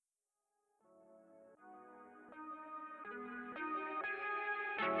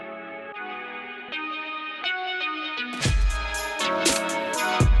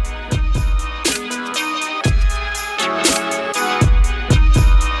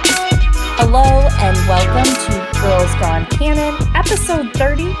and welcome to Girls Gone Canon, Episode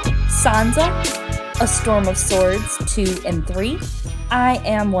 30, Sansa, A Storm of Swords 2 and 3. I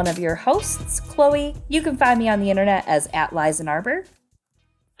am one of your hosts, Chloe. You can find me on the internet as @LizenArber.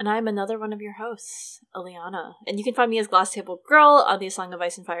 And I'm another one of your hosts, Eliana. And you can find me as Glass Table Girl on the A Song of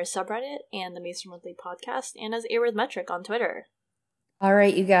Ice and Fire subreddit and the Maester Monthly podcast, and as Arithmetric on Twitter. All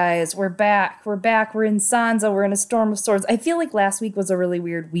right, you guys, we're back. We're in Sansa. We're in A Storm of Swords. I feel like last week was a really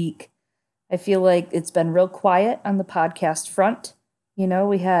weird week. I feel like it's been real quiet on the podcast front. You know,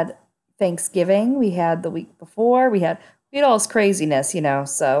 we had Thanksgiving. We had the week before. We had all this craziness,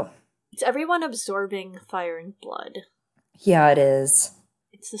 so. It's everyone absorbing Fire and Blood. Yeah, it is.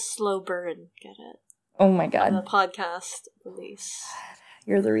 It's a slow burn, get it? Oh my God. On the podcast release.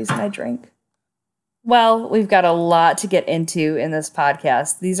 You're the reason I drink. Well, we've got a lot to get into in this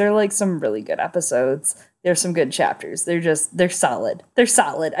podcast. These are like some really good episodes. There's some good chapters. They're solid. They're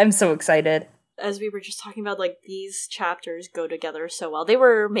solid. I'm so excited. As we were just talking about, like, these chapters go together so well. They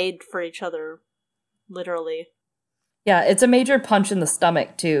were made for each other, literally. Yeah, it's a major punch in the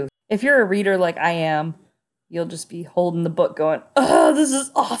stomach, too. If you're a reader like I am, you'll just be holding the book going, oh, this is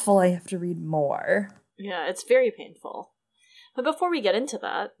awful. I have to read more. Yeah, it's very painful. But before we get into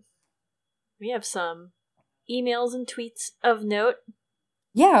that, we have some emails and tweets of note.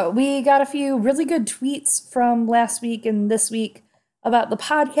 Yeah, we got a few really good tweets from last week and this week about the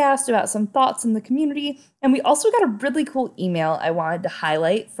podcast, about some thoughts in the community. And we also got a really cool email I wanted to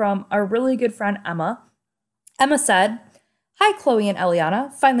highlight from our really good friend, Emma. Emma said, "Hi, Chloe and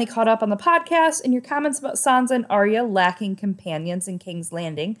Eliana. Finally caught up on the podcast, and your comments about Sansa and Arya lacking companions in King's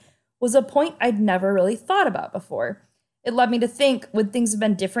Landing was a point I'd never really thought about before. It led me to think, would things have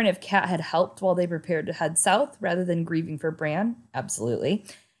been different if Kat had helped while they prepared to head south, rather than grieving for Bran? Absolutely.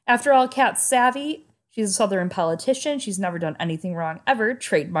 After all, Kat's savvy. She's a Southern politician. She's never done anything wrong ever.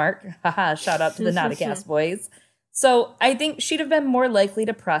 Trademark. Haha, shout out to the Nauticast boys. So I think she'd have been more likely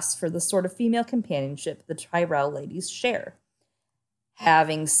to press for the sort of female companionship the Tyrell ladies share.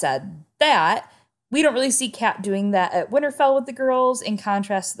 Having said that, we don't really see Kat doing that at Winterfell with the girls, in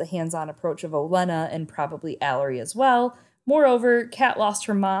contrast to the hands-on approach of Olenna and probably Allery as well. Moreover, Kat lost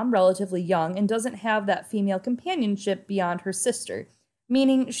her mom relatively young and doesn't have that female companionship beyond her sister,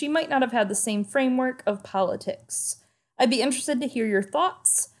 meaning she might not have had the same framework of politics. I'd be interested to hear your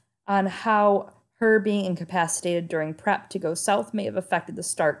thoughts on how her being incapacitated during prep to go south may have affected the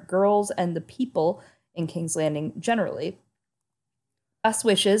Stark girls and the people in King's Landing generally. Best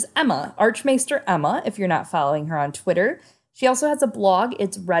wishes, Emma, Archmaester Emma, if you're not following her on Twitter. She also has a blog.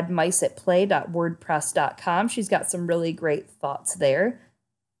 It's redmiceatplay.wordpress.com. She's got some really great thoughts there.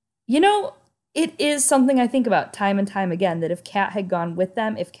 You know, it is something I think about time and time again, that if Kat had gone with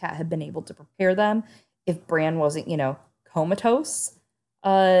them, if Kat had been able to prepare them, if Bran wasn't, comatose,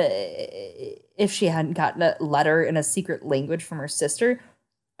 if she hadn't gotten a letter in a secret language from her sister,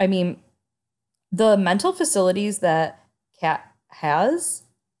 I mean, the mental facilities that Kat has,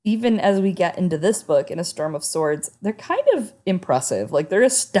 even as we get into this book in A Storm of Swords, they're kind of impressive. Like, they're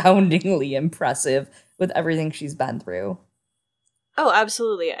astoundingly impressive with everything she's been through. Oh,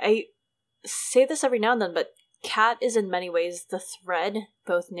 absolutely. I say this every now and then, but Kat is in many ways the thread,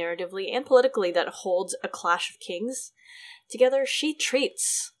 both narratively and politically, that holds a Clash of Kings together. She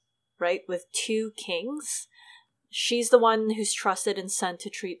treats, right, with two kings. She's the one who's trusted and sent to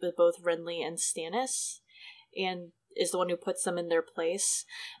treat with both Renly and Stannis, and is the one who puts them in their place.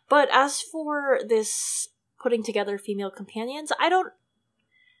 But as for this putting together female companions, I don't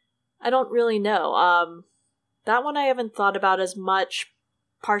really know. That one I haven't thought about as much,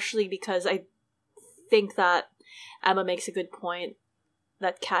 partially because I think that Emma makes a good point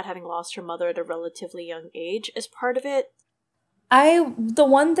that Kat having lost her mother at a relatively young age is part of it. The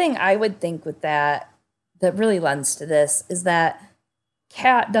one thing I would think with that really lends to this is that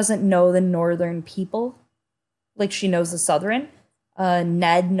Kat doesn't know the northern people like she knows the southern.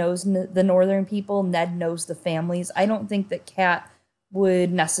 Ned knows the northern people. Ned knows the families. I don't think that Kat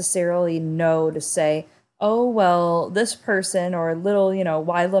would necessarily know to say, oh, well, this person or little,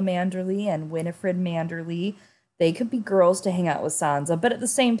 Wyla Manderly and Winifred Manderly, they could be girls to hang out with Sansa. But at the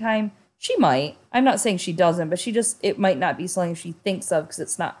same time, she might. I'm not saying she doesn't, but it might not be something she thinks of because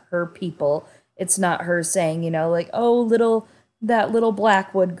it's not her people. It's not her saying, like, oh, that little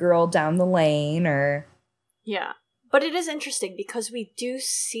Blackwood girl down the lane, or... Yeah, but it is interesting because we do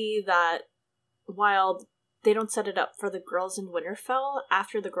see that while they don't set it up for the girls in Winterfell,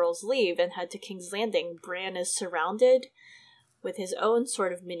 after the girls leave and head to King's Landing, Bran is surrounded with his own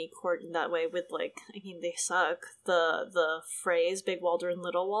sort of mini court in that way, with, like, they suck, the Freys, Big Walder and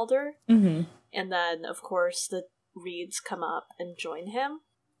Little Walder. Mm-hmm. And then, of course, the Reeds come up and join him.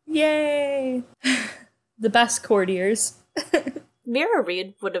 Yay! The best courtiers. Mira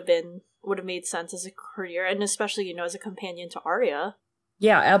Reed would have made sense as a courtier, and especially, as a companion to Arya.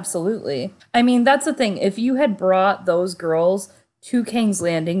 Yeah, absolutely. I mean, that's the thing. If you had brought those girls to King's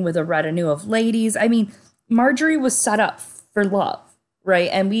Landing with a retinue of ladies, I mean, Marjorie was set up for love, right?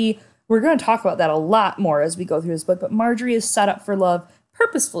 And we're going to talk about that a lot more as we go through this book, but Marjorie is set up for love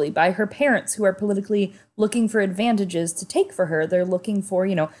purposefully by her parents who are politically looking for advantages to take for her. They're looking for,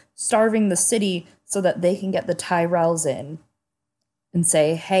 starving the city so that they can get the Tyrells in and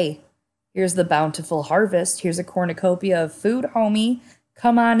say, "Hey, here's the bountiful harvest. Here's a cornucopia of food, homie.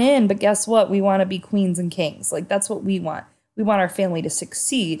 Come on in." But guess what? We want to be queens and kings. Like, that's what we want. We want our family to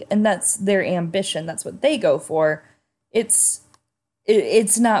succeed. And that's their ambition. That's what they go for. It's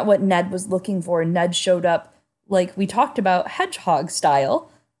not what Ned was looking for. Ned showed up, like we talked about, hedgehog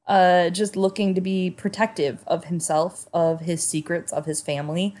style, just looking to be protective of himself, of his secrets, of his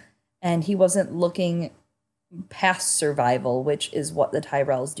family. And he wasn't looking past survival, which is what the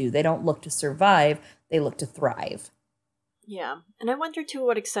Tyrells do. They don't look to survive, they look to thrive. Yeah, and I wonder to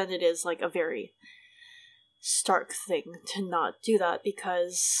what extent it is like a very Stark thing to not do that,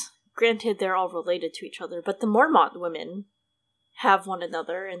 because granted they're all related to each other, but the Mormont women have one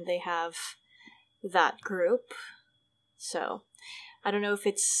another and they have that group. So I don't know if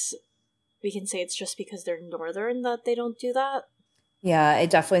we can say it's just because they're northern that they don't do that. Yeah, I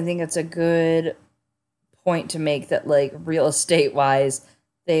definitely think it's a good point to make that, like, real estate wise,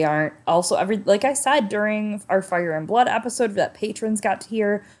 they aren't also like I said during our Fire and Blood episode that patrons got to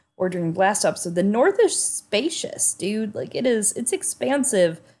hear, or during Blast episode, the North is spacious, dude. Like, it's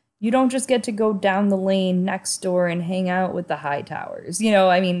expansive. You don't just get to go down the lane next door and hang out with the Hightowers.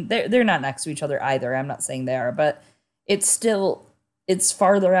 I mean, they're not next to each other either. I'm not saying they are, but it's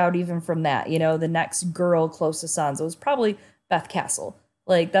farther out even from that. The next girl close to Sansa was probably Beth Castle.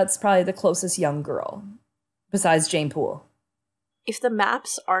 Like, that's probably the closest young girl besides Jane Poole. If the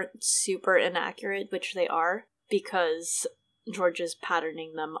maps aren't super inaccurate, which they are, because George is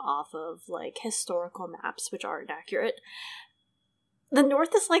patterning them off of, like, historical maps, which are inaccurate, the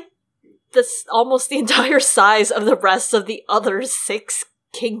North is, like, almost the entire size of the rest of the other 6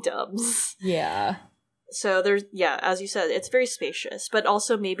 kingdoms. Yeah. So there's, as you said, it's very spacious, but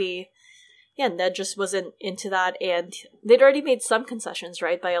also maybe, Ned just wasn't into that, and they'd already made some concessions,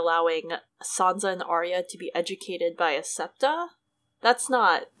 right, by allowing Sansa and Arya to be educated by a septa. That's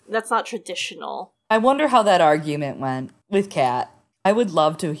not traditional. I wonder how that argument went with Kat. I would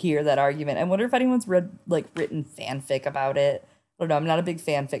love to hear that argument. I wonder if anyone's written fanfic about it. I don't know, I'm not a big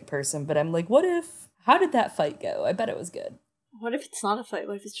fanfic person, but I'm like, how did that fight go? I bet it was good. What if it's not a fight?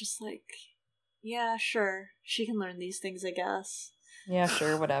 What if it's just like, yeah, sure, she can learn these things, I guess. Yeah,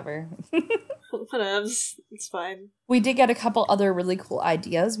 sure, whatever. Whatevs, it's fine. We did get a couple other really cool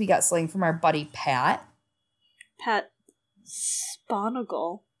ideas. We got something from our buddy Pat. Pat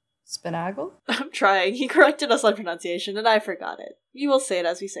Spanagle. Spinagle? I'm trying. He corrected us on pronunciation, and I forgot it. You will say it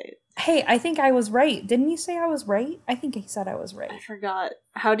as we say it. Hey, I think I was right. Didn't you say I was right? I think he said I was right. I forgot.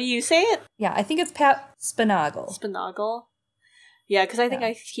 How do you say it? Yeah, I think it's Pat Spinagle. Spinagle? Yeah, because I think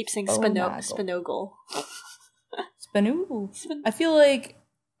I keep saying Spinogle. Spinoogle. I feel like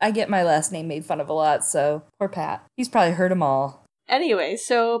I get my last name made fun of a lot, so poor Pat. He's probably heard them all. Anyway,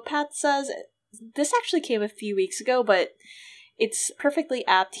 so Pat says, this actually came a few weeks ago, but it's perfectly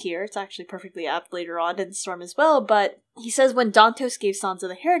apt here. It's actually perfectly apt later on in the storm as well, but he says, when Dantos gave Sansa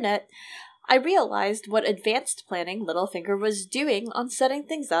the hairnet, I realized what advanced planning Littlefinger was doing on setting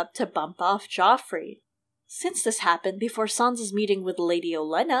things up to bump off Joffrey. Since this happened before Sansa's meeting with Lady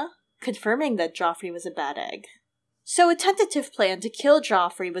Olenna, confirming that Joffrey was a bad egg. So a tentative plan to kill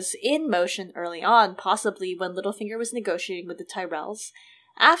Joffrey was in motion early on, possibly when Littlefinger was negotiating with the Tyrells,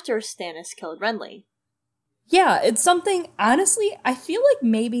 after Stannis killed Renly. Yeah, it's something, honestly, I feel like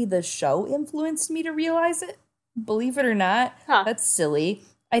maybe the show influenced me to realize it. Believe it or not. Huh. That's silly.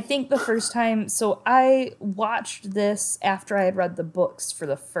 I think the first time, so I watched this after I had read the books for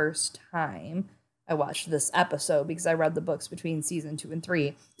the first time. I watched this episode because I read the books between season 2 and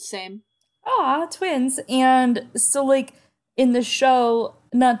 3. Same. Aw, twins. And so, like, in the show,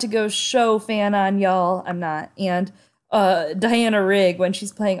 not to go show fan on y'all, I'm not. And Diana Rigg, when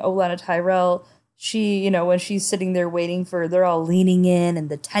she's playing Olenna Tyrell, she, when she's sitting there waiting they're all leaning in and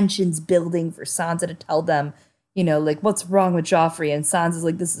the tension's building for Sansa to tell them, like, what's wrong with Joffrey? And Sansa's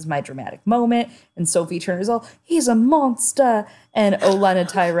like, this is my dramatic moment. And Sophie Turner's all, he's a monster. And Olenna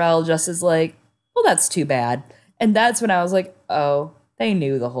Tyrell just is like, well, that's too bad. And that's when I was like, oh, they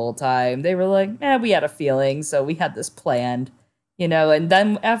knew the whole time. They were like, we had a feeling, so we had this planned, And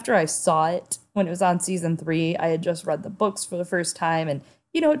then after I saw it, when it was on season 3, I had just read the books for the first time, and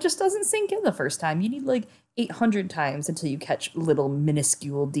it just doesn't sink in the first time. You need like 800 times until you catch little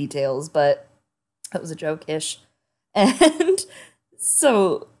minuscule details, but that was a joke-ish. And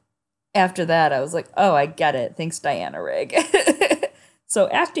so after that, I was like, oh, I get it. Thanks, Diana Rigg. So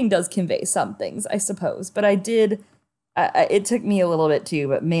acting does convey some things, I suppose. But it took me a little bit too,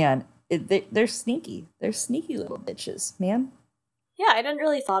 but man, they're sneaky. They're sneaky little bitches, man. Yeah, I didn't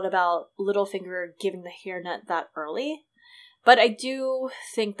really thought about Littlefinger giving the hairnet that early. But I do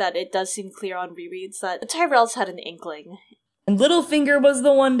think that it does seem clear on rereads that the Tyrells had an inkling. And Littlefinger was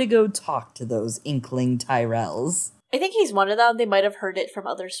the one to go talk to those inkling Tyrells. I think he's one of them. They might have heard it from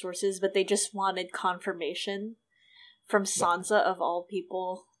other sources, but they just wanted confirmation from Sansa of all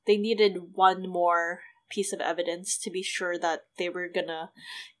people. They needed one more piece of evidence to be sure that they were gonna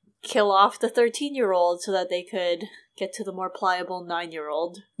kill off the 13-year-old so that they could get to the more pliable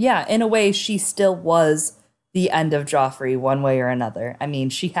 9-year-old. Yeah, in a way, she still was the end of Joffrey one way or another. I mean,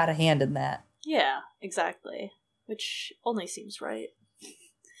 she had a hand in that. Yeah, exactly. Which only seems right.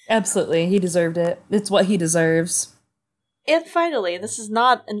 Absolutely. He deserved it. It's what he deserves. And finally, this is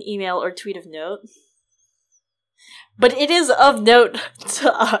not an email or tweet of note, but it is of note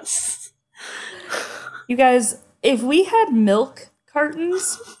to us. You guys, if we had milk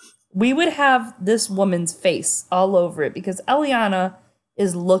cartons, we would have this woman's face all over it because Eliana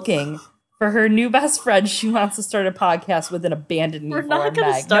is looking for her new best friend. She wants to start a podcast with an abandoned me. We're not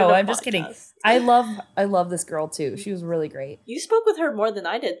going to start. No, I'm just kidding. I love this girl too. She was really great. You spoke with her more than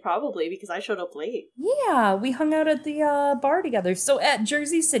I did, probably because I showed up late. Yeah, we hung out at the bar together. So at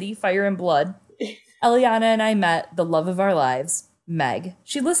Jersey City, Fire and Blood, Eliana and I met the love of our lives, Meg.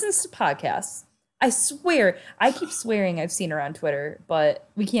 She listens to podcasts. I swear, I keep swearing I've seen her on Twitter, but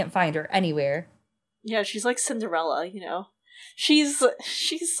we can't find her anywhere. Yeah, she's like Cinderella, you know. She's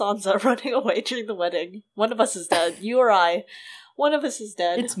Sansa running away during the wedding. One of us is dead. You or I. One of us is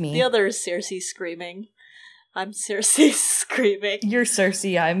dead. It's me. The other is Cersei screaming. I'm Cersei screaming. You're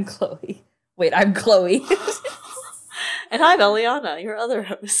Cersei, I'm Chloe. Wait, I'm Chloe. And I'm Eliana, your other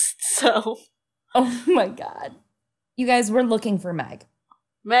host, so... Oh my god. You guys, we're looking for Meg.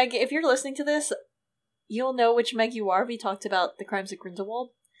 Meg, if you're listening to this, you'll know which Meg you are. We talked about the crimes of Grindelwald.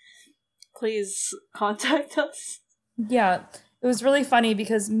 Please contact us. Yeah, it was really funny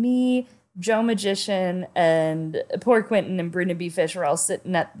because me, Joe Magician, and poor Quentin and Bruna B. Fish were all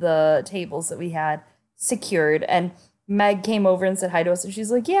sitting at the tables that we had secured, and Meg came over and said hi to us, and she's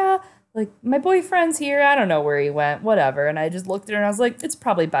like, yeah, like, my boyfriend's here, I don't know where he went, whatever, and I just looked at her and I was like, it's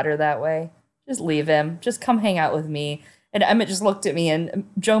probably better that way. Just leave him. Just come hang out with me. And Emmett just looked at me, and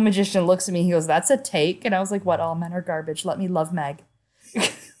Joe Magician looks at me, he goes, that's a take, and I was like, what, all men are garbage, let me love Meg.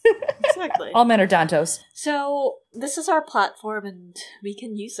 Exactly. All men are Dantos. So, this is our platform, and we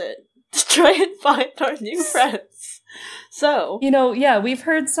can use it to try and find our new friends. So, yeah, we've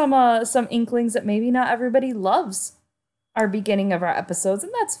heard some inklings that maybe not everybody loves our beginning of our episodes,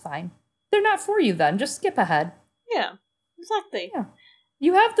 and that's fine. They're not for you then. Just skip ahead. Yeah, exactly. Yeah.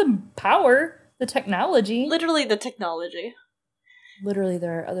 You have the power, the technology. Literally the technology. Literally,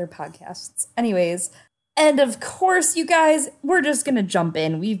 there are other podcasts. Anyways, and of course, you guys, we're just going to jump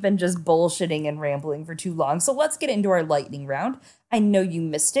in. We've been just bullshitting and rambling for too long, so let's get into our lightning round. I know you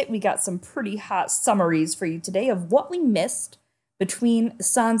missed it. We got some pretty hot summaries for you today of what we missed between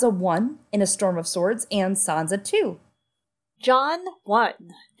Sansa 1 in A Storm of Swords and Sansa 2. Jon 1.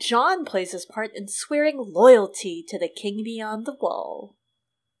 Jon plays his part in swearing loyalty to the king beyond the wall.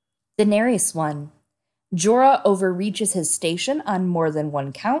 Daenerys 1. Jorah overreaches his station on more than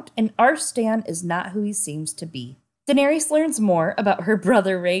one count, and Arstan is not who he seems to be. Daenerys learns more about her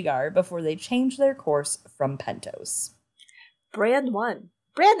brother Rhaegar before they change their course from Pentos. Bran 1.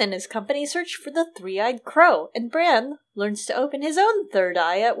 Bran and his company search for the three-eyed crow, and Bran learns to open his own third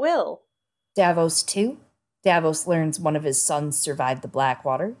eye at will. Davos 2. Davos learns one of his sons survived the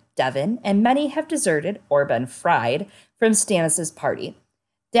Blackwater, Devon, and many have deserted or been fried from Stannis' party.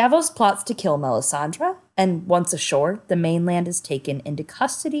 Davos plots to kill Melisandre, and once ashore, the mainland is taken into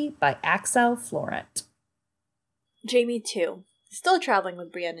custody by Axel Florent. Jaime 2. Still traveling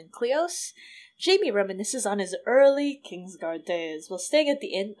with Brienne and Cleos, Jaime reminisces on his early Kingsguard days while staying at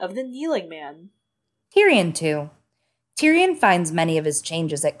the Inn of the Kneeling Man. Tyrion 2. Tyrion finds many of his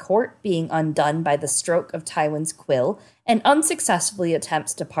changes at court being undone by the stroke of Tywin's quill, and unsuccessfully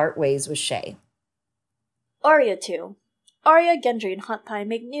attempts to part ways with Shae. Arya 2. Arya, Gendry, and Hot Pie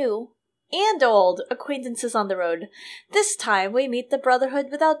make new and old acquaintances on the road. This time we meet the Brotherhood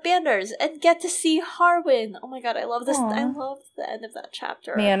without banners and get to see Harwin. Oh my god, I love this. Aww. I love the end of that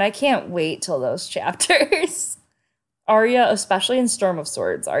chapter. Man, I can't wait till those chapters. Arya, especially in Storm of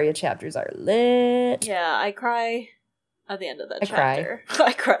Swords, Arya chapters are lit. Yeah, I cry at the end of that I chapter.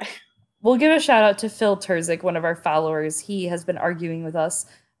 I cry. We'll give a shout out to Phil Terzic, one of our followers. He has been arguing with us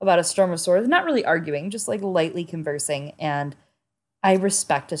about A Storm of Swords. Not really arguing, just like lightly conversing. And I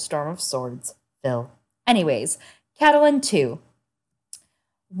respect A Storm of Swords, Phil. Anyways, Catelyn 2.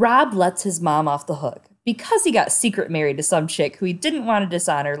 Robb lets his mom off the hook because he got secret married to some chick who he didn't want to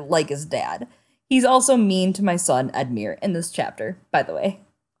dishonor like his dad. He's also mean to my son, Edmure, in this chapter, by the way.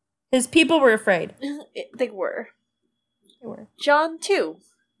 His people were afraid. They were. They were. Jon 2.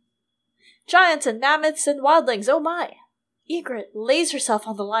 Giants and mammoths and wildlings, oh my! Ygritte lays herself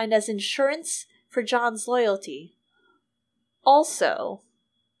on the line as insurance for Jon's loyalty. Also,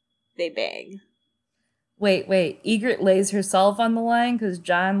 they bang. Wait. Ygritte lays herself on the line because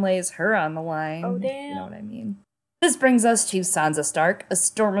Jon lays her on the line. Oh, damn. You know what I mean? This brings us to Sansa Stark, A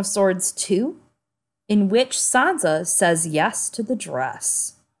Storm of Swords 2, in which Sansa says yes to the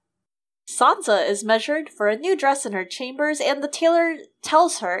dress. Sansa is measured for a new dress in her chambers, and the tailor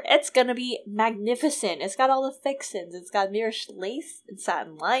tells her it's gonna be magnificent. It's got all the fixins. It's got Mirish lace and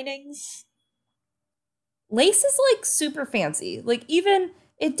satin linings. Lace is like super fancy. Like even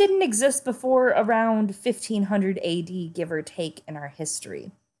it didn't exist before around 1500 AD, give or take, in our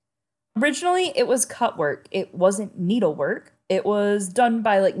history. Originally, it was cut work. It wasn't needlework. It was done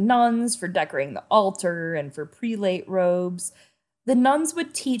by like nuns for decorating the altar and for prelate robes. The nuns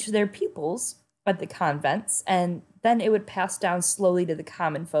would teach their pupils at the convents, and then it would pass down slowly to the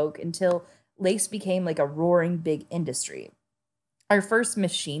common folk until lace became like a roaring big industry. Our first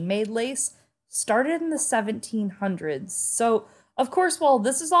machine-made lace started in the 1700s. So, of course, while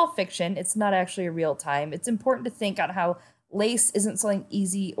this is all fiction, it's not actually a real time. It's important to think on how lace isn't something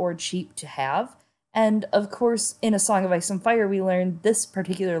easy or cheap to have. And, of course, in A Song of Ice and Fire, we learned this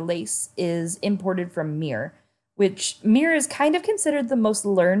particular lace is imported from Myr, which Myr is kind of considered the most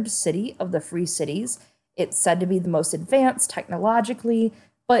learned city of the Free Cities. It's said to be the most advanced technologically,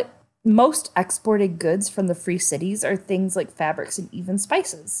 but most exported goods from the Free Cities are things like fabrics and even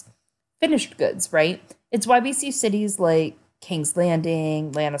spices. Finished goods, right? It's why we see cities like King's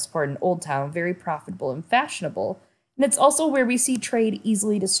Landing, Lannisport, and Old Town very profitable and fashionable. And it's also where we see trade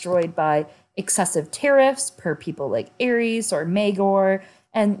easily destroyed by excessive tariffs per people like Aerys or Maegor.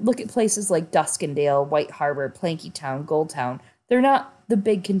 And look at places like Duskendale, White Harbor, Plankytown, Goldtown. They're not the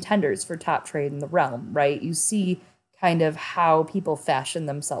big contenders for top trade in the realm, right? You see kind of how people fashion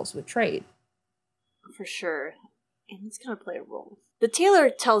themselves with trade. For sure. And it's going to play a role. The tailor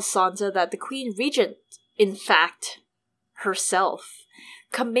tells Sansa that the Queen Regent, in fact, herself,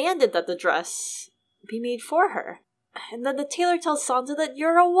 commanded that the dress be made for her. And then the tailor tells Sansa that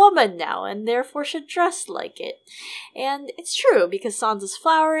you're a woman now, and therefore should dress like it. And it's true, because Sansa's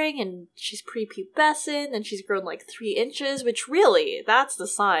flowering, and she's prepubescent, and she's grown like 3 inches, which really, that's the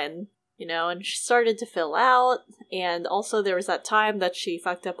sign, you know, and she started to fill out, and also there was that time that she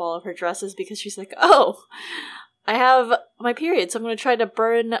fucked up all of her dresses because she's like, oh, I have my period, so I'm going to try to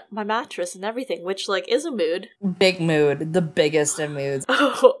burn my mattress and everything, which, like, is a mood. Big mood. The biggest of moods.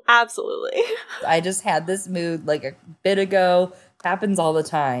 Oh, absolutely. I just had this mood, like, a bit ago. Happens all the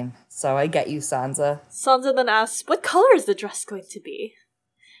time. So I get you, Sansa. Sansa then asks, what color is the dress going to be?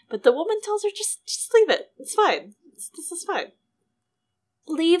 But the woman tells her, just leave it. It's fine. This is fine.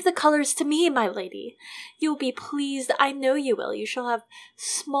 Leave the colors to me, my lady. You will be pleased. I know you will. You shall have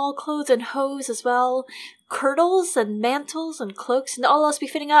small clothes and hose as well, kirtles and mantles and cloaks, and all else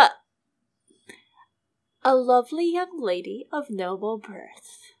befitting a lovely young lady of noble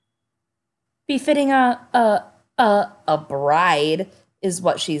birth. Befitting a bride is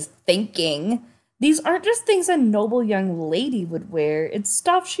what she's thinking. These aren't just things a noble young lady would wear. It's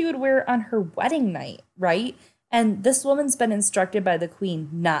stuff she would wear on her wedding night, right? And this woman's been instructed by the queen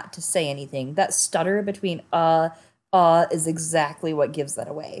not to say anything. That stutter between is exactly what gives that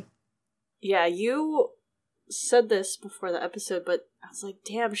away. Yeah, you said this before the episode, but I was like,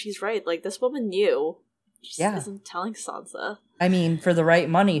 damn, she's right. Like, this woman knew. She just isn't telling Sansa. I mean, for the right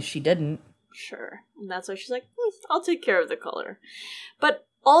money, she didn't. Sure. And that's why she's like, I'll take care of the color. But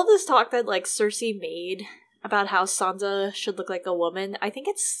all this talk that, like, Cersei made about how Sansa should look like a woman, I think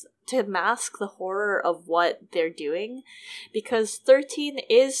it's to mask the horror of what they're doing, because 13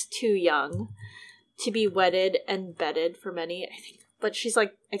 is too young to be wedded and bedded for many, I think, but she's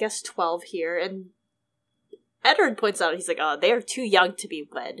like, I guess 12 here, and Eddard points out, he's like, oh, they are too young to be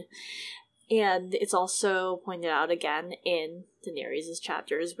wed. And it's also pointed out again in Daenerys'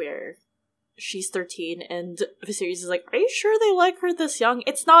 chapters where she's 13 and Viserys is like, are you sure they like her this young?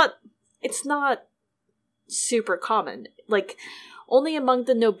 It's not super common. Like, only among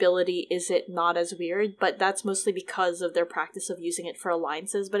the nobility is it not as weird, but that's mostly because of their practice of using it for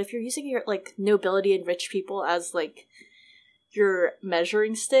alliances. But if you're using your, like, nobility and rich people as, like, your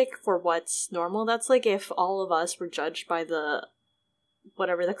measuring stick for what's normal. That's like if all of us were judged by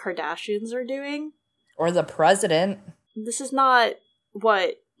whatever the Kardashians are doing. Or the president. This is not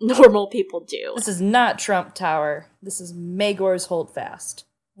what normal people do. This is not Trump Tower. This is Maegor's Holdfast.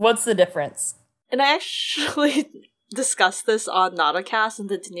 What's the difference? And I actually discussed this on Nautacast in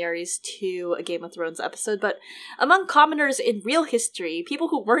the Daenerys 2 A Game of Thrones episode, but among commoners in real history, people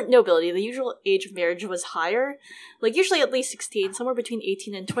who weren't nobility, the usual age of marriage was higher, like usually at least 16, somewhere between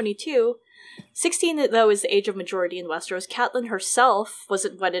 18 and 22. 16, though, is the age of majority in Westeros. Catelyn herself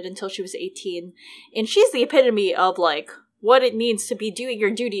wasn't wedded until she was 18, and she's the epitome of, like, what it means to be doing your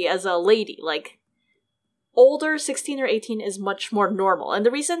duty as a lady. Like, older 16 or 18 is much more normal. And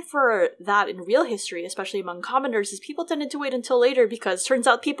the reason for that in real history, especially among commoners, is people tended to wait until later because turns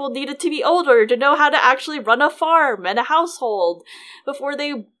out people needed to be older to know how to actually run a farm and a household before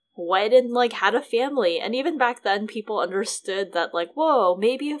they wed and, like, had a family. And even back then, people understood that, like, whoa,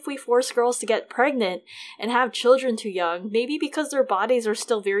 maybe if we force girls to get pregnant and have children too young, maybe because their bodies are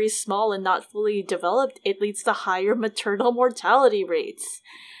still very small and not fully developed, it leads to higher maternal mortality rates.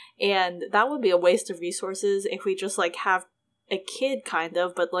 And that would be a waste of resources if we just, like, have a kid, kind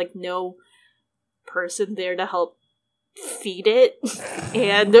of, but, like, no person there to help feed it.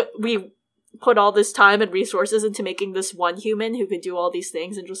 And we put all this time and resources into making this one human who could do all these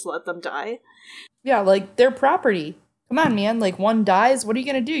things and just let them die. Yeah, like, their property. Come on, man. Like, one dies, what are you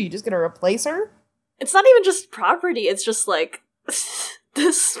gonna do? You just gonna replace her? It's not even just property, it's just, like,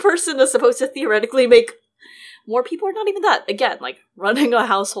 this person is supposed to theoretically make more people, or not even that. Again, like, running a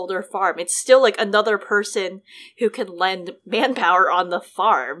household or farm. It's still, like, another person who can lend manpower on the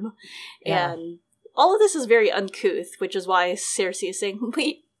farm. Yeah. And all of this is very uncouth, which is why Cersei is saying,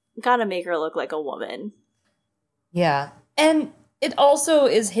 we gotta make her look like a woman. Yeah. And it also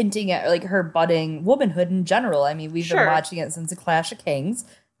is hinting at, like, her budding womanhood in general. I mean, we've been watching it since the Clash of Kings.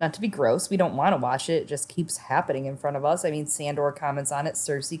 Not to be gross, we don't want to watch it. It just keeps happening in front of us. I mean, Sandor comments on it,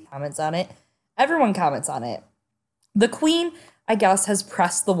 Cersei comments on it, everyone comments on it. The queen, I guess, has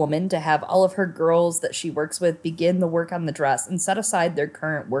pressed the woman to have all of her girls that she works with begin the work on the dress and set aside their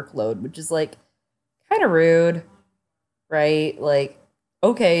current workload, which is, like, kind of rude, right? Like,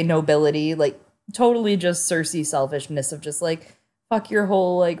 okay, nobility, like, totally just Cersei selfishness of just, like, fuck your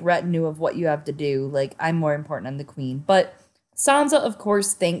whole, like, retinue of what you have to do. Like, I'm more important than the queen. But Sansa, of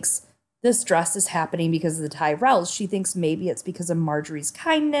course, thinks this dress is happening because of the Tyrells. She thinks maybe it's because of Marjorie's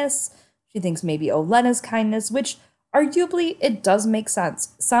kindness. She thinks maybe Olenna's kindness, which arguably, it does make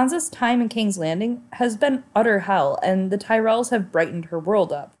sense. Sansa's time in King's Landing has been utter hell, and the Tyrells have brightened her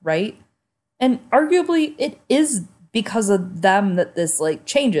world up, right? And arguably, it is because of them that this, like,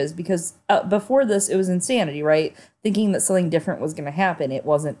 changes, because before this, it was insanity, right? Thinking that something different was going to happen. It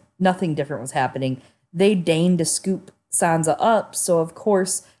wasn't. Nothing different was happening. They deigned to scoop Sansa up, so of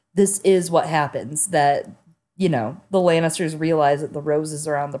course, this is what happens, that, you know, the Lannisters realize that the roses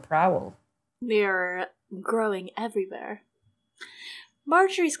are on the prowl. They're growing everywhere.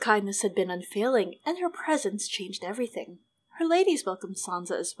 Marjorie's kindness had been unfailing, and her presence changed everything. Her ladies welcomed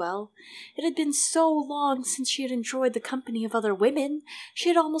Sansa as well. It had been so long since she had enjoyed the company of other women, she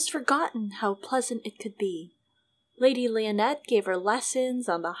had almost forgotten how pleasant it could be. Lady Leonette gave her lessons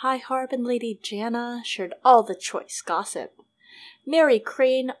on the high harp, and Lady Janna shared all the choice gossip. Mary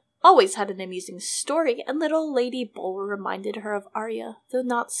Crane always had an amusing story, and little Lady Bulwer reminded her of Arya, though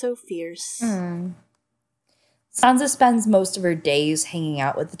not so fierce. Sansa spends most of her days hanging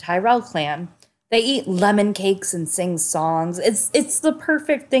out with the Tyrell clan. They eat lemon cakes and sing songs. It's the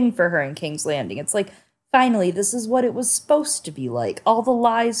perfect thing for her in King's Landing. It's like, finally, this is what it was supposed to be like. All the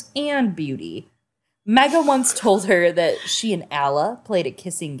lies and beauty. Megha once told her that she and Alla played a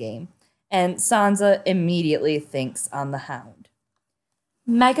kissing game, and Sansa immediately thinks on the Hound.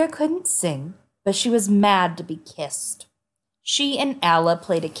 Megha couldn't sing, but she was mad to be kissed. She and Alla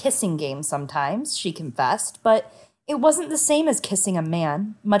played a kissing game sometimes, she confessed, but it wasn't the same as kissing a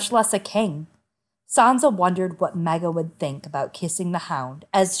man, much less a king. Sansa wondered what Megha would think about kissing the Hound,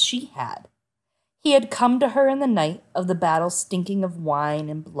 as she had. He had come to her in the night of the battle stinking of wine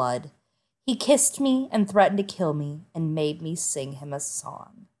and blood. He kissed me and threatened to kill me and made me sing him a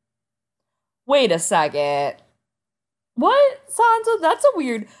song. Wait a second. What, Sansa? That's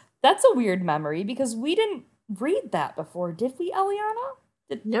a weird memory, because we didn't read that before, did we,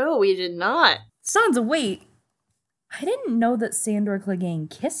 Eliana? No, we did not. Sansa, wait. I didn't know that Sandor Clegane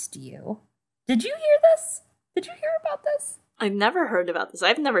kissed you. Did you hear this? Did you hear about this? I've never heard about this.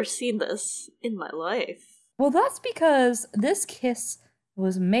 I've never seen this in my life. Well, that's because this kiss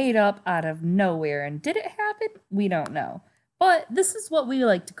was made up out of nowhere, and did it happen? We don't know. But this is what we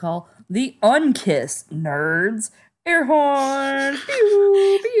like to call the unkiss, nerds. Air horn. Pew,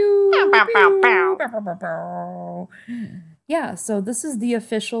 pew, pew. Bow, bow, bow, bow. Yeah, so this is the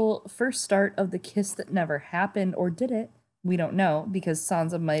official first start of the kiss that never happened, or did it? We don't know, because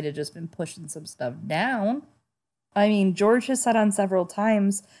Sansa might have just been pushing some stuff down. I mean, George has said on several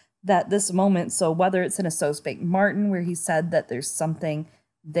times that this moment, so whether it's in A So Spake Martin, where he said that there's something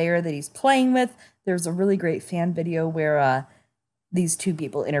there that he's playing with, there's a really great fan video where these two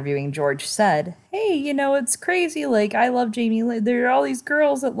people interviewing George said, hey, it's crazy. Like, I love Jaime. There are all these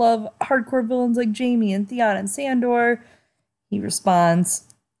girls that love hardcore villains like Jaime and Theon and Sandor. He responds,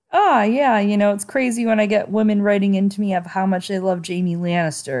 yeah, it's crazy when I get women writing into me of how much they love Jaime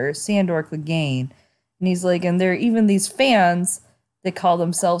Lannister or Sandor Clegane. And he's like, and there are even these fans that call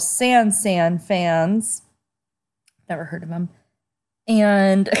themselves San fans. Never heard of them.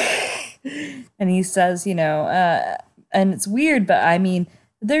 And and he says, and it's weird, but I mean,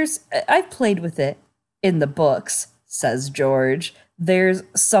 I've played with it in the books, says George. There's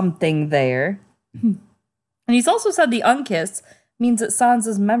something there. And he's also said the unkiss means that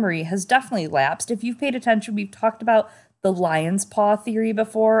Sansa's memory has definitely lapsed. If you've paid attention, we've talked about the lion's paw theory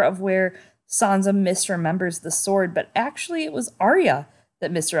before of where Sansa misremembers the sword, but actually it was Arya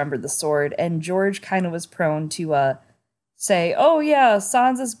that misremembered the sword, and George kind of was prone to say, oh yeah,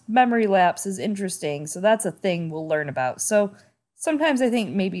 Sansa's memory lapse is interesting, so that's a thing we'll learn about. So sometimes I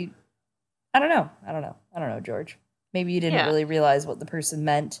think maybe, I don't know, George. Maybe you didn't really realize what the person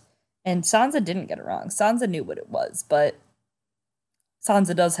meant. And Sansa didn't get it wrong. Sansa knew what it was, but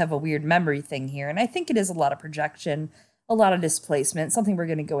Sansa does have a weird memory thing here, and I think it is a lot of projection, a lot of displacement, something we're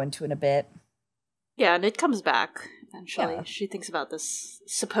going to go into in a bit. Yeah, and it comes back eventually. Yeah. She thinks about this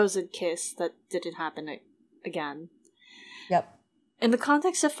supposed kiss that didn't happen again. Yep. In the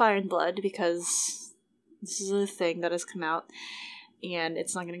context of Fire and Blood, because this is a thing that has come out, and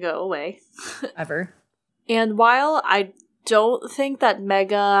it's not going to go away. Ever. And while I don't think that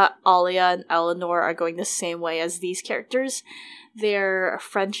Mega, Alia, and Eleanor are going the same way as these characters, their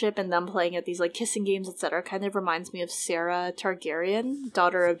friendship and them playing at these like kissing games, etc., kind of reminds me of Sarah Targaryen,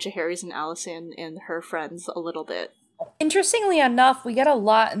 daughter of Jaehaerys and Alicent, and her friends a little bit. Interestingly enough, we get a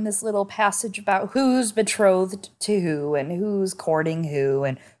lot in this little passage about who's betrothed to who and who's courting who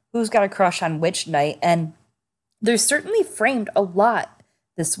and who's got a crush on which knight, and they're certainly framed a lot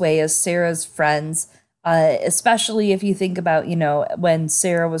this way as Sarah's friends, especially if you think about, when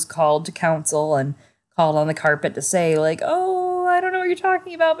Sarah was called to council and called on the carpet to say, like, oh, I don't know what you're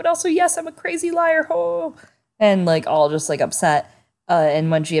talking about, but also, yes, I'm a crazy liar, ho, and, like, all just, like, upset.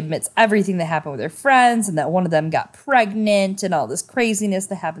 And when she admits everything that happened with her friends and that one of them got pregnant and all this craziness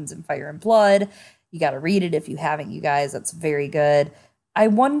that happens in Fire and Blood, you got to read it if you haven't, you guys. That's very good. I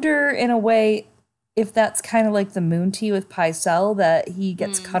wonder, in a way, if that's kind of like the Moon Tea with Pycelle, that he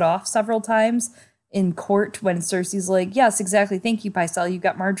gets cut off several times in court when Cersei's like, yes, exactly, thank you, Pycelle, you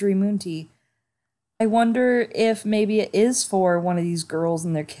got Marjorie Moon Tea. I wonder if maybe it is for one of these girls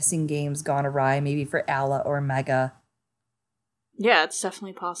and their kissing games gone awry, maybe for Alla or Mega. Yeah, it's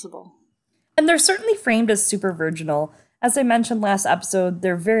definitely possible. And they're certainly framed as super virginal. As I mentioned last episode,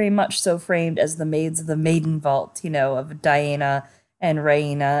 they're very much so framed as the maids of the Maiden Vault, of Diana and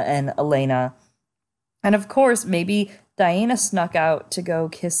Rhaena and Elena. And of course, maybe Diana snuck out to go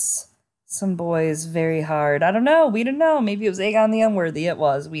kiss some boys very hard. I don't know. We don't know. Maybe it was Aegon the Unworthy. It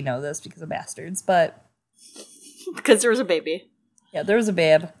was. We know this because of bastards, but... because there was a baby. Yeah, there was a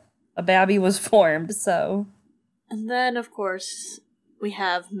babe. A babby was formed, so... And then, of course, we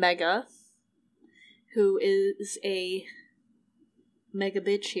have Mega, who is a mega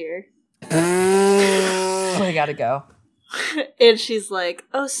bitch here. I gotta go. And she's like,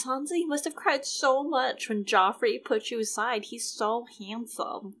 oh, Sansa, you must have cried so much when Joffrey put you aside. He's so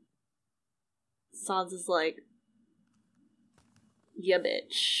handsome. Sansa's like, yeah,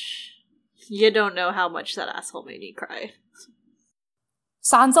 bitch. You don't know how much that asshole made me cry.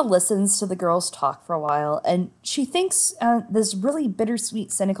 Sansa listens to the girls talk for a while, and she thinks this really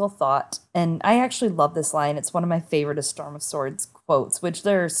bittersweet, cynical thought, and I actually love this line. It's one of my favorite of Storm of Swords quotes, which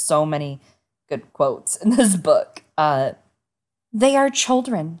there are so many good quotes in this book. They are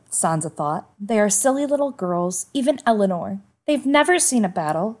children, Sansa thought. They are silly little girls, even Eleanor. They've never seen a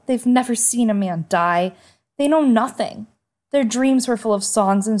battle. They've never seen a man die. They know nothing. Their dreams were full of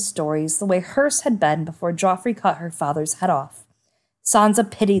songs and stories, the way hers had been before Joffrey cut her father's head off. Sansa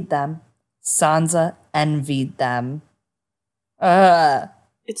pitied them. Sansa envied them.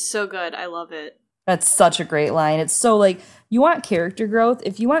 It's so good. I love it. That's such a great line. It's so like, you want character growth?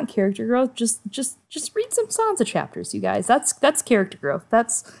 If you want character growth, just read some Sansa chapters, you guys. That's character growth.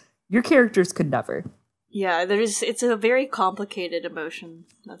 That's your characters could never. Yeah, it's a very complicated emotion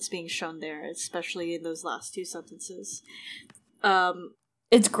that's being shown there, especially in those last two sentences.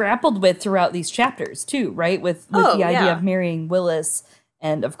 It's grappled with throughout these chapters too, right? With the idea of marrying Willis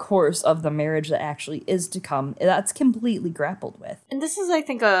and of course of the marriage that actually is to come. That's completely grappled with. And this is, I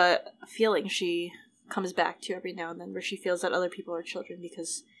think, a feeling she comes back to every now and then, where she feels that other people are children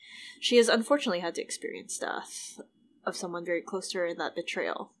because she has unfortunately had to experience death of someone very close to her in that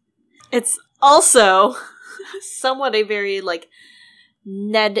betrayal. It's also somewhat a very, like,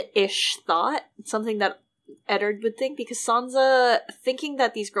 Ned-ish thought. Something that Eddard would think, because Sansa thinking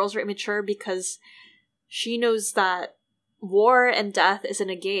that these girls are immature because she knows that war and death isn't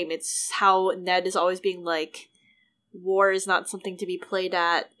a game. It's how Ned is always being like, war is not something to be played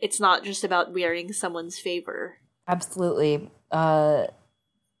at. It's not just about wearing someone's favor. Absolutely.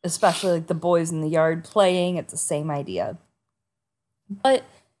 Especially like the boys in the yard playing. It's the same idea. But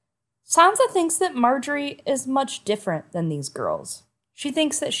Sansa thinks that Margaery is much different than these girls. She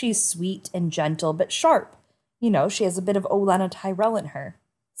thinks that she's sweet and gentle, but sharp. You know, she has a bit of Olenna Tyrell in her.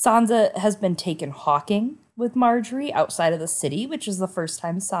 Sansa has been taken hawking with Margaery outside of the city, which is the first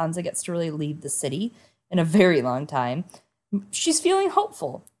time Sansa gets to really leave the city in a very long time. She's feeling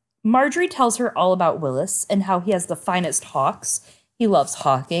hopeful. Margaery tells her all about Willis and how he has the finest hawks. He loves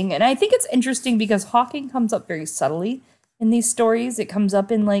hawking, and I think it's interesting because hawking comes up very subtly in these stories. It comes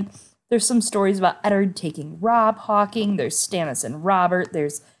up in, like, there's some stories about Eddard taking Robb hawking, there's Stannis and Robert,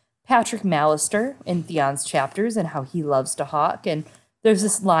 there's Patrick Mallister in Theon's chapters and how he loves to hawk, and there's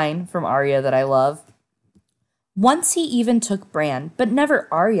this line from Arya that I love. Once he even took Bran, but never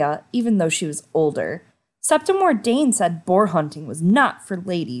Arya, even though she was older. Septa Mordane said boar hunting was not for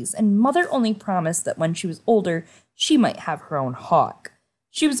ladies, and Mother only promised that when she was older, she might have her own hawk.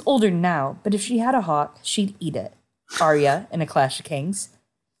 She was older now, but if she had a hawk, she'd eat it. Arya in A Clash of Kings.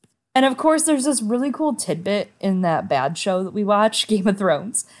 And of course, there's this really cool tidbit in that bad show that we watch, Game of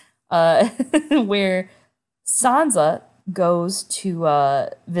Thrones, where Sansa goes to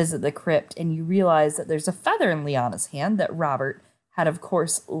visit the crypt, and you realize that there's a feather in Lyanna's hand that Robert had, of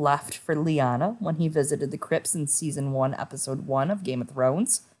course, left for Lyanna when he visited the crypts in Season 1, Episode 1 of Game of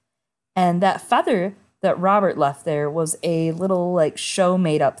Thrones. And that feather that Robert left there was a little, like, show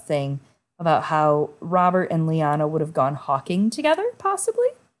made-up thing about how Robert and Lyanna would have gone hawking together, possibly.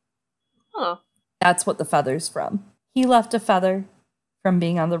 Huh. That's what the feather's from. He left a feather from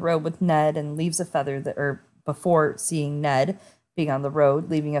being on the road with Ned and leaves a feather that, or before seeing Ned being on the road,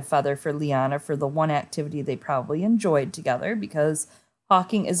 leaving a feather for Lyanna for the one activity they probably enjoyed together, because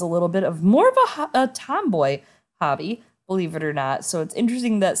hawking is a little bit of more of a tomboy hobby, believe it or not. So it's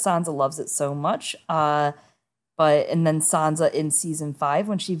interesting that Sansa loves it so much. And then Sansa in Season 5,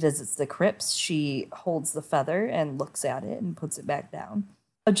 when she visits the crypts, she holds the feather and looks at it and puts it back down.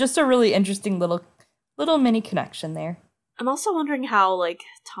 Just a really interesting little mini connection there. I'm also wondering how, like,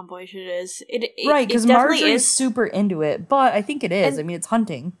 tomboyish it is. Right, because Margaery is super into it, but I think it is. I mean, it's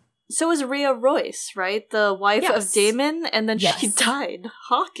hunting. So is Rhea Royce, right? The wife of Daemon, and then she died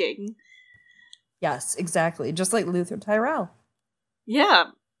hawking. Yes, exactly. Just like Luther Tyrell.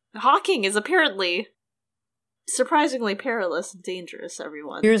 Yeah. Hawking is apparently surprisingly perilous and dangerous,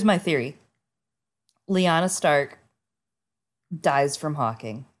 everyone. Here's my theory. Lyanna Stark dies from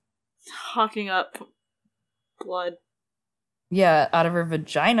hawking. Hawking up blood. Yeah, out of her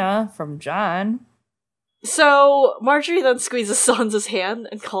vagina from Jon. So Margaery then squeezes Sansa's hand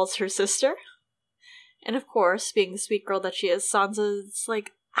and calls her sister. And of course, being the sweet girl that she is, Sansa's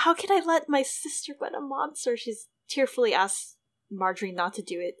like, how can I let my sister wed a monster? She's tearfully asks Margaery not to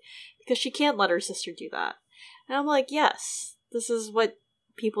do it because she can't let her sister do that. And I'm like, yes, this is what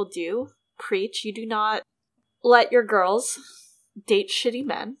people do. Preach. You do not let your girls date shitty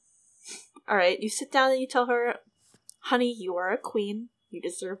men. Alright, you sit down and you tell her, honey, you are a queen. You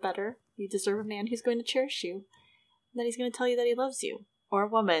deserve better. You deserve a man who's going to cherish you. And then he's going to tell you that he loves you. Or a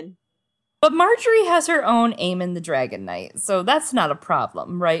woman. But Margaery has her own Aemon the Dragon Knight, so that's not a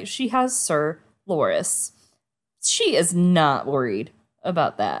problem, right? She has Sir Loras. She is not worried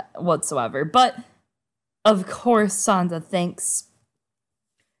about that whatsoever. But, of course, Sansa thinks.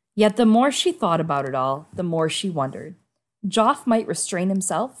 Yet the more she thought about it all, the more she wondered. Joff might restrain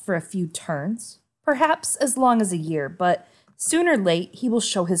himself for a few turns, perhaps as long as a year, but sooner or late he will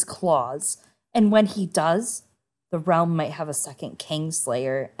show his claws, and when he does, the realm might have a second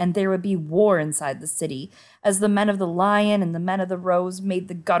Kingslayer, and there would be war inside the city, as the men of the Lion and the men of the Rose made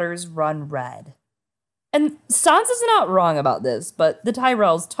the gutters run red. And Sansa's not wrong about this, but the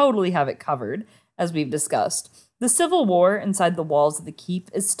Tyrells totally have it covered, as we've discussed. The civil war inside the walls of the keep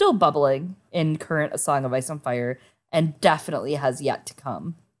is still bubbling in current A Song of Ice and Fire, and definitely has yet to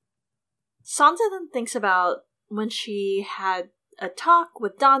come. Sansa then thinks about when she had a talk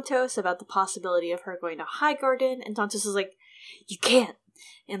with Dantos about the possibility of her going to Highgarden, and Dantos is like, you can't.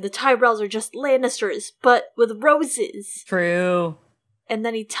 And the Tyrells are just Lannisters, but with roses. True. And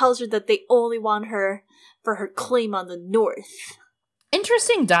then he tells her that they only want her for her claim on the north.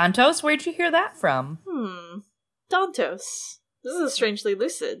 Interesting, Dantos. Where'd you hear that from? Dantos. This is strangely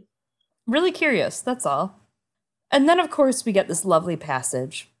lucid. Really curious, that's all. And then, of course, we get this lovely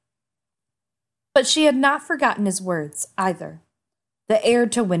passage. But she had not forgotten his words, either. The heir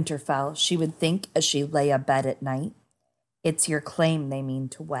to Winterfell, she would think as she lay abed at night. It's your claim they mean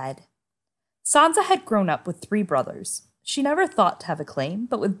to wed. Sansa had grown up with 3 brothers. She never thought to have a claim,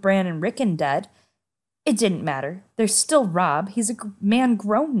 but with Bran and Rickon dead, it didn't matter. There's still Robb. He's a man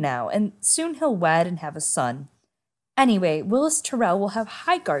grown now, and soon he'll wed and have a son. Anyway, Willis Tyrell will have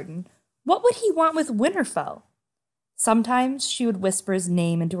Highgarden. What would he want with Winterfell? Sometimes she would whisper his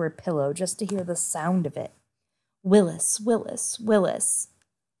name into her pillow just to hear the sound of it. Willis, Willis, Willis.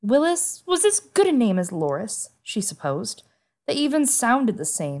 Willis was as good a name as Loras, she supposed. They even sounded the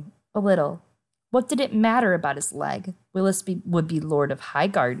same, a little. What did it matter about his leg? Willis would be Lord of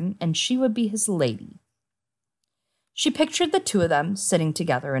Highgarden, and she would be his lady. She pictured the 2 of them sitting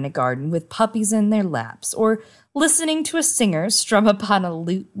together in a garden with puppies in their laps, or listening to a singer strum upon a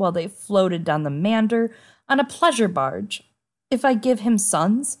lute while they floated down the Mander on a pleasure barge. If I give him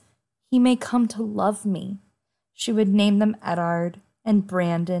sons, he may come to love me. She would name them Eddard and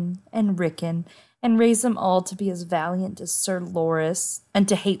Brandon and Rickon, and raise them all to be as valiant as Sir Loras, and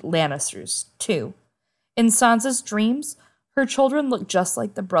to hate Lannisters, too. In Sansa's dreams, her children looked just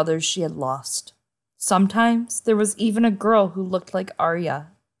like the brothers she had lost. Sometimes there was even a girl who looked like Arya.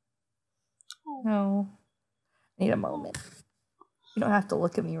 No. I need a moment. You don't have to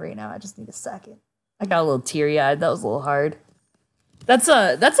look at me right now. I just need a second. I got a little teary-eyed. That was a little hard. That's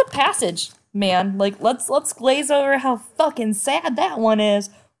a passage, man. Like, let's glaze over how fucking sad that one is.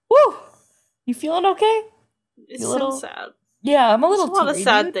 Woo! You feeling okay? It's so sad. Yeah, I'm a little teary. There's a lot of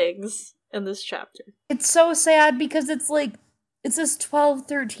sad dude. things in this chapter. It's so sad because it's like, it's this 12,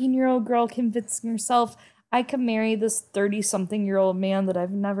 13-year-old girl convincing herself, I can marry this 30-something-year-old man that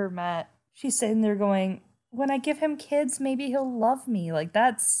I've never met. She's sitting there going, when I give him kids, maybe he'll love me. Like,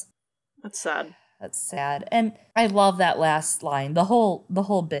 that's sad. That's sad. And I love that last line. The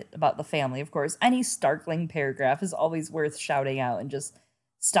whole bit about the family, of course. Any startling paragraph is always worth shouting out and just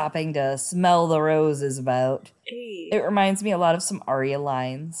stopping to smell the roses about. Hey. It reminds me a lot of some Arya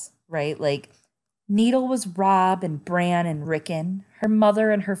lines, right? Like, Needle was Robb and Bran and Rickon, her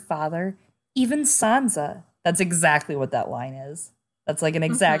mother and her father, even Sansa. That's exactly what that line is. That's like an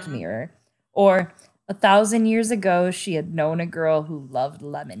exact mirror. Or, 1,000 years ago, she had known a girl who loved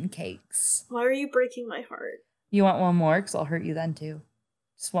lemon cakes. Why are you breaking my heart? You want one more? Because I'll hurt you then, too.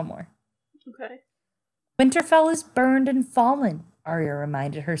 Just one more. Okay. Winterfell is burned and fallen, Arya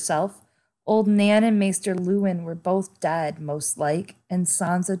reminded herself. Old Nan and Maester Luwin were both dead, most like, and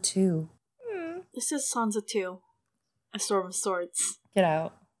Sansa, too. This is Sansa too. A Storm of Swords. Get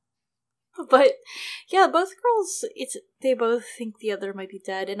out. But, yeah, both girls, they both think the other might be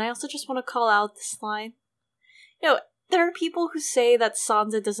dead, and I also just want to call out this line. You know, there are people who say that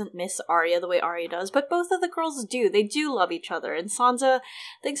Sansa doesn't miss Arya the way Arya does, but both of the girls do. They do love each other, and Sansa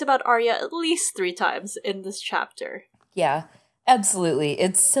thinks about Arya at least 3 times in this chapter. Yeah, absolutely.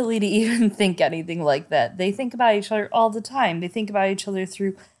 It's silly to even think anything like that. They think about each other all the time. They think about each other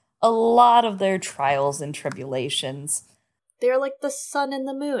through a lot of their trials and tribulations. They're like the sun and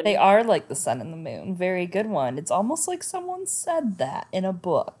the moon. They are like the sun and the moon. Very good one. It's almost like someone said that in a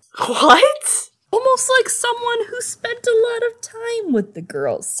book. What? Almost like someone who spent a lot of time with the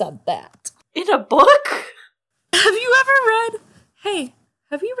girls said that. In a book? Have you ever read... Hey,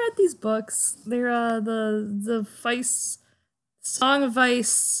 have you read these books? They're the Ice... Song of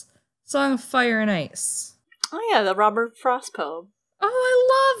Ice... Song of Fire and Ice. Oh yeah, the Robert Frost poem. Oh,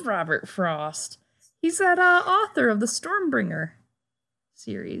 I love Robert Frost. He's that author of the Stormbringer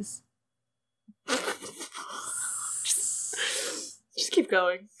series. Just keep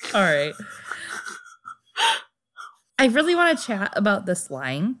going. All right. I really want to chat about this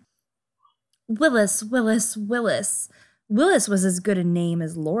line. Willis, Willis, Willis. Willis was as good a name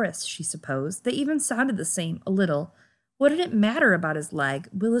as Loras, she supposed. They even sounded the same, a little. What did it matter about his leg?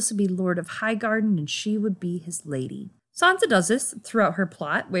 Willis would be Lord of Highgarden, and she would be his lady. Sansa does this throughout her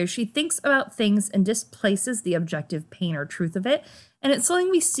plot, where she thinks about things and displaces the objective pain or truth of it, and it's something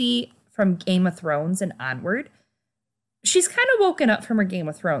we see from Game of Thrones and onward. She's kind of woken up from her Game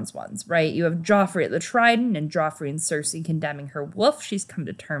of Thrones ones, right? You have Joffrey at the Trident and Joffrey and Cersei condemning her wolf. She's come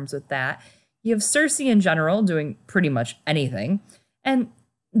to terms with that. You have Cersei in general doing pretty much anything. And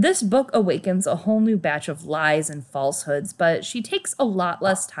This book awakens a whole new batch of lies and falsehoods, but she takes a lot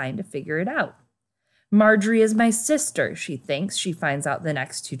less time to figure it out. Marjorie is my sister, she thinks. She finds out the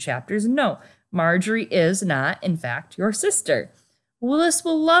next 2 chapters. No, Marjorie is not, in fact, your sister. Willis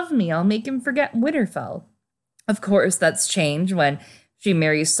will love me. I'll make him forget Winterfell. Of course, that's changed when she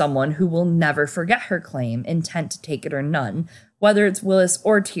marries someone who will never forget her claim, intent to take it or none. Whether it's Willis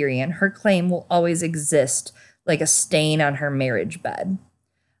or Tyrion, her claim will always exist like a stain on her marriage bed.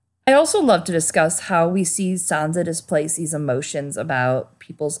 I also love to discuss how we see Sansa displace these emotions about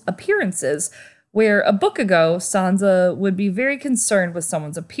people's appearances, where a book ago, Sansa would be very concerned with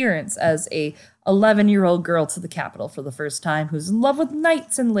someone's appearance as a 11-year-old girl to the capital for the first time who's in love with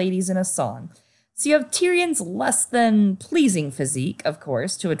knights and ladies in a song. So you have Tyrion's less than pleasing physique, of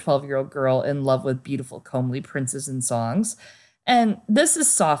course, to a 12-year-old girl in love with beautiful, comely princes and songs. And this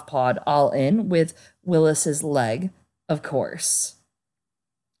is soft-pawed all in with Willis's leg, of course.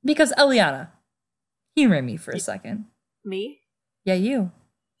 Because, Eliana, humor me for a second. Me? Yeah, you.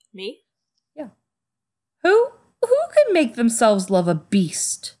 Me? Yeah. Who could make themselves love a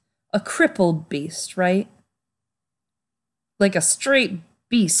beast? A crippled beast, right? Like a straight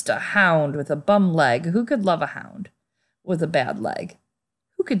beast, a hound with a bum leg. Who could love a hound with a bad leg?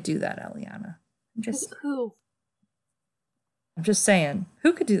 Who could do that, Eliana? Who? I'm just saying.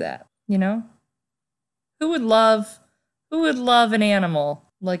 Who could do that, you know? Who would love an animal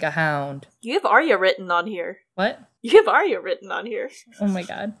like a hound? You have Arya written on here. What? You have Arya written on here. Oh my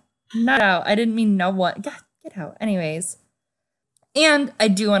god. Not out. I didn't mean no one. God, get out. Anyways. And I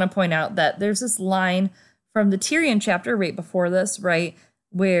do want to point out that there's this line from the Tyrion chapter right before this, right?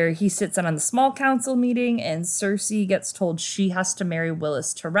 Where he sits in on the small council meeting and Cersei gets told she has to marry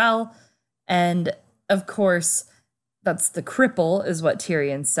Willis Tyrell. And of course, that's the cripple is what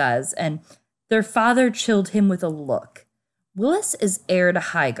Tyrion says. And their father chilled him with a look. Willis is heir to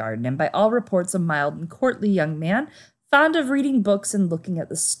Highgarden and by all reports a mild and courtly young man, fond of reading books and looking at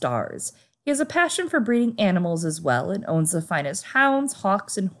the stars. He has a passion for breeding animals as well and owns the finest hounds,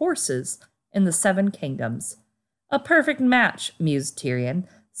 hawks, and horses in the 7 kingdoms. A perfect match, mused Tyrion.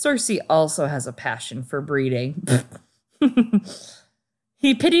 Cersei also has a passion for breeding.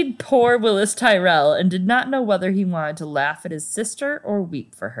 He pitied poor Willis Tyrell and did not know whether he wanted to laugh at his sister or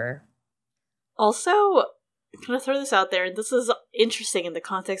weep for her. Also, I'm going to throw this out there, and this is interesting in the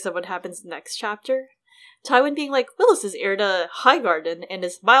context of what happens next chapter. Tywin being like, Willis is heir to Highgarden and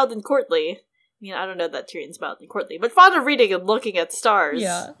is mild and courtly. I mean, I don't know that Tyrion's mild and courtly, but fond of reading and looking at stars.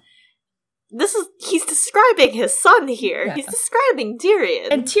 Yeah. He's describing his son here. Yeah. He's describing Tyrion.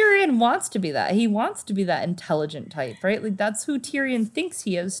 And Tyrion wants to be that. He wants to be that intelligent type, right? Like, that's who Tyrion thinks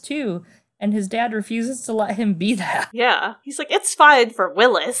he is, too. And his dad refuses to let him be that. Yeah. He's like, it's fine for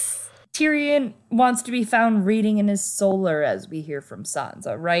Willis. Tyrion wants to be found reading in his solar, as we hear from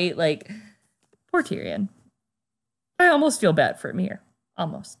Sansa, right? Like, poor Tyrion. I almost feel bad for him here.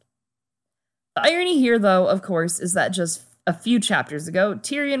 Almost. The irony here, though, of course, is that just a few chapters ago,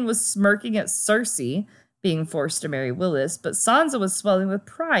 Tyrion was smirking at Cersei being forced to marry Willis, but Sansa was swelling with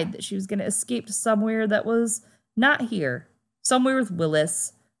pride that she was going to escape to somewhere that was not here. Somewhere with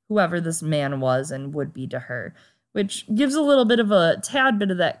Willis, whoever this man was and would be to her, which gives a little bit of a tad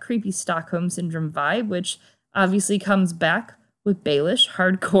bit of that creepy Stockholm Syndrome vibe, which obviously comes back with Baelish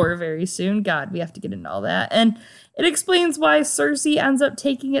hardcore very soon. God, we have to get into all that. And it explains why Cersei ends up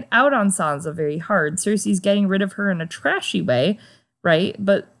taking it out on Sansa very hard. Cersei's getting rid of her in a trashy way, right?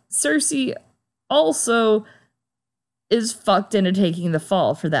 But Cersei also is fucked into taking the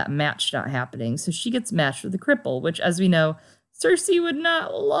fall for that match not happening. So she gets matched with the cripple, which, as we know, Cersei would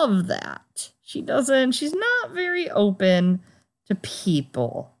not love that. She's not very open to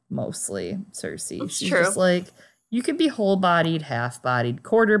people, mostly, Cersei. That's She's true. Just like, you could be whole-bodied, half-bodied,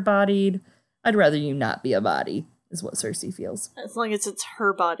 quarter-bodied. I'd rather you not be a body, is what Cersei feels. As long as it's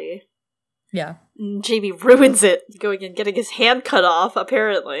her body. Yeah. And Jaime ruins it, going and getting his hand cut off,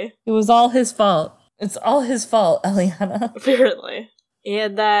 apparently. It was all his fault. It's all his fault, Eliana. Apparently.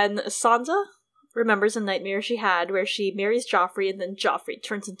 And then Sansa remembers a nightmare she had where she marries Joffrey and then Joffrey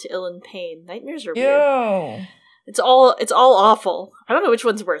turns into Ilyn Payne. Nightmares are weird. Ew. It's all awful. I don't know which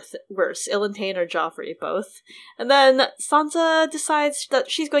one's worse, Ilyn Payne or Joffrey, both. And then Sansa decides that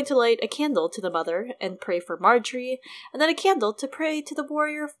she's going to light a candle to the mother and pray for Marjorie, and then a candle to pray to the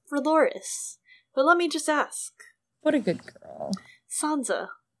warrior for Loras. But let me just ask. What a good girl. Sansa.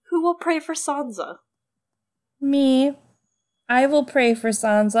 Who will pray for Sansa? Me. I will pray for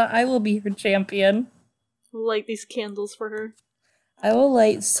Sansa. I will be her champion. Light these candles for her. I will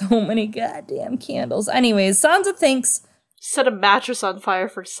light so many goddamn candles. Anyways, Sansa thinks... Set a mattress on fire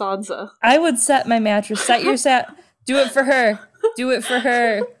for Sansa. I would set my mattress. Do it for her. Do it for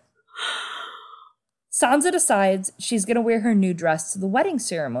her. Sansa decides she's going to wear her new dress to the wedding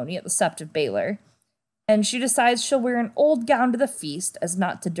ceremony at the Sept of Baelor. And she decides she'll wear an old gown to the feast as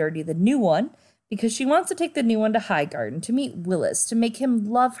not to dirty the new one, because she wants to take the new one to Highgarden to meet Willis, to make him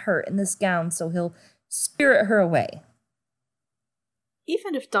love her in this gown so he'll spirit her away.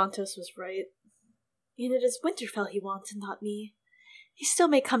 Even if Dantos was right, and it is Winterfell he wants and not me, he still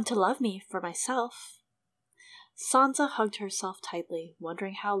may come to love me for myself. Sansa hugged herself tightly,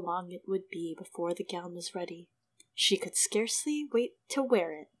 wondering how long it would be before the gown was ready. She could scarcely wait to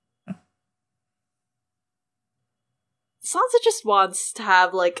wear it. Sansa just wants to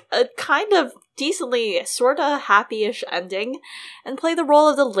have, like, a kind of decently, sorta happy-ish ending, and play the role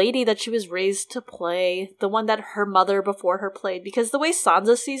of the lady that she was raised to play, the one that her mother before her played, because the way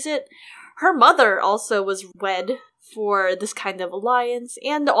Sansa sees it, her mother also was wed for this kind of alliance,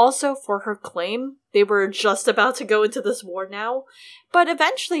 and also for her claim. They were just about to go into this war now, but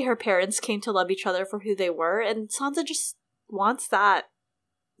eventually her parents came to love each other for who they were, and Sansa just wants that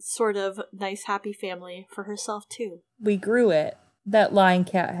sort of nice, happy family for herself, too. We grew it. That line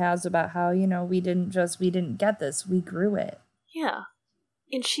Cat has about how, we didn't get this, we grew it. Yeah.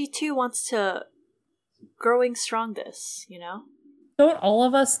 And she, too, wants to growing strong this, Don't all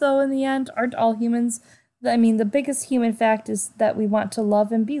of us, though, in the end? Aren't all humans? I mean, the biggest human fact is that we want to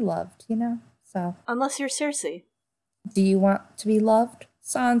love and be loved, So. Unless you're Cersei. Do you want to be loved,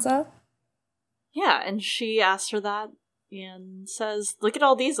 Sansa? Yeah, and she asks her that and says, look at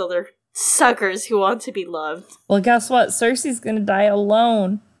all these other suckers who want to be loved. Well, guess what? Cersei's gonna die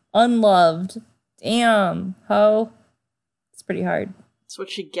alone. Unloved. Damn, ho. It's pretty hard. That's what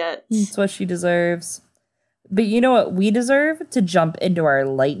she gets. It's what she deserves. But you know what we deserve? To jump into our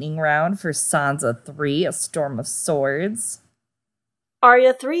lightning round for Sansa 3, A Storm of Swords.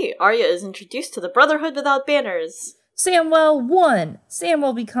 Arya 3. Arya is introduced to the Brotherhood without banners. Samwell 1.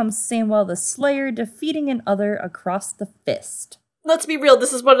 Samwell becomes Samwell the Slayer, defeating an other across the fist. Let's be real,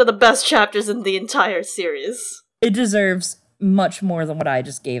 this is one of the best chapters in the entire series. It deserves much more than what I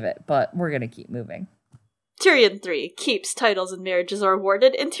just gave it, but we're gonna keep moving. Tyrion 3. Keeps, titles, and marriages are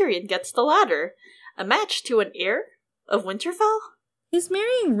awarded, and Tyrion gets the ladder. A match to an heir of Winterfell? He's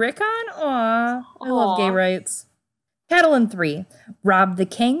marrying Rickon? Aw, I love gay rights. Catelyn 3. Robb the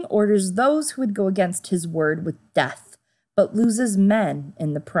King orders those who would go against his word with death, but loses men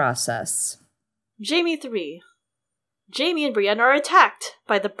in the process. Jaime 3. Jaime and Brienne are attacked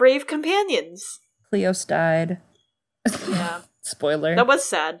by the brave companions. Cleos died. Yeah. Spoiler. That was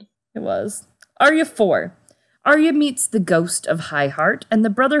sad. It was. Arya 4. Arya meets the ghost of Highheart, and the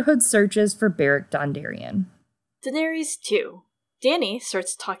Brotherhood searches for Beric Dondarrion. Daenerys 2. Dany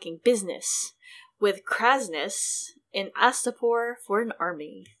starts talking business with Krasnus in Astapor for an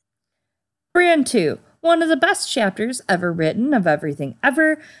army. Bran 2. One of the best chapters ever written of everything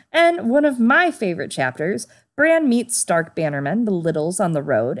ever, and one of my favorite chapters. Bran meets Stark bannermen, the Littles, on the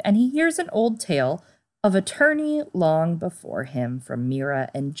road, and he hears an old tale of a tourney long before him from Meera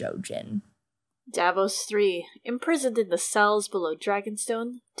and Jojen. Davos 3. Imprisoned in the cells below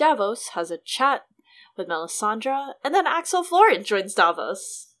Dragonstone, Davos has a chat with Melisandre, and then Axel Florent joins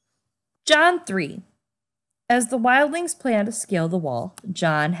Davos. Jon 3. As the wildlings plan to scale the wall,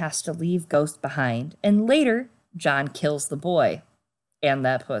 Jon has to leave Ghost behind, and later, Jon kills the boy. And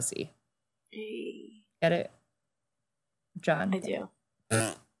that pussy. Hey. Get it? Jon. I do.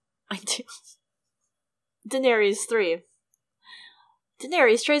 I do. Daenerys 3.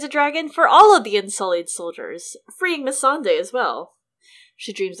 Daenerys trades a dragon for all of the Unsullied soldiers, freeing Missandei as well.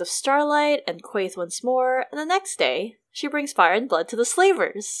 She dreams of Starlight and Quaithe once more, and the next day, she brings fire and blood to the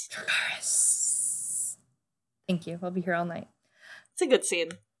slavers. Thank you. I'll be here all night. It's a good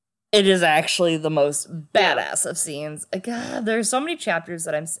scene. It is actually the most badass of scenes. God, there's so many chapters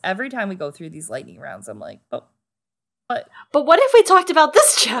that every time we go through these lightning rounds, I'm like, but what if we talked about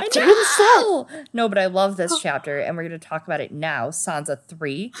this chapter instead? No, but I love this chapter, and we're going to talk about it now. Sansa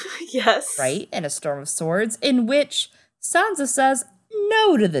 3. Yes. Right? And A Storm of Swords, in which Sansa says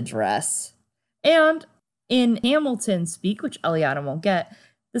no to the dress. And in Hamilton speak, which Eliana won't get,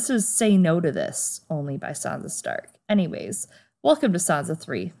 this is Say No to This, only by Sansa Stark. Anyways, welcome to Sansa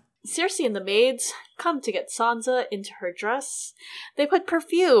 3. Cersei and the maids come to get Sansa into her dress. They put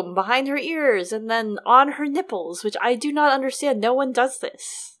perfume behind her ears and then on her nipples, which I do not understand. No one does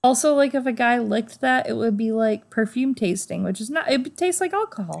this. Also, like, if a guy licked that, it would be like perfume tasting, which is not, it tastes like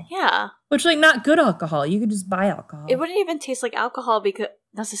alcohol. Yeah. Which, like, not good alcohol. You could just buy alcohol. It wouldn't even taste like alcohol because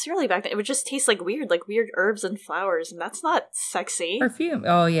necessarily back then. It would just taste like weird herbs and flowers, and that's not sexy. Perfume.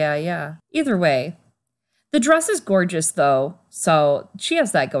 Oh, yeah. Either way, The dress is gorgeous, though, so she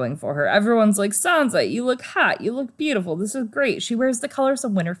has that going for her. Everyone's like, Sansa, you look hot, you look beautiful, this is great. She wears the colors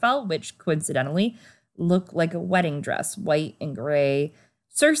of Winterfell, which, coincidentally, look like a wedding dress, white and gray.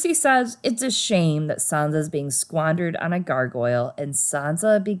 Cersei says it's a shame that Sansa's being squandered on a gargoyle, and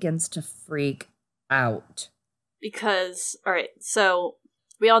Sansa begins to freak out. Because, alright, so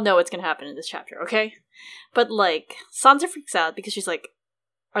we all know what's gonna happen in this chapter, okay? But, like, Sansa freaks out because she's like,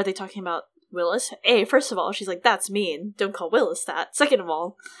 are they talking about Willis? First of all, she's like, that's mean. Don't call Willis that. Second of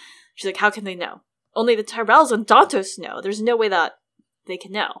all, she's like, how can they know? Only the Tyrells and Dantos know. There's no way that they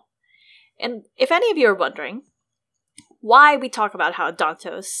can know. And if any of you are wondering why we talk about how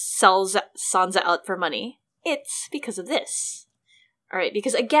Dantos sells Sansa out for money, it's because of this. Alright,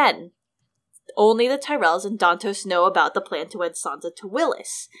 because again, only the Tyrells and Dantos know about the plan to wed Sansa to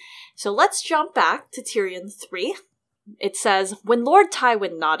Willis. So let's jump back to Tyrion 3. It says, when Lord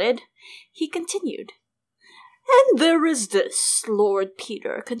Tywin nodded, he continued. And there is this, Lord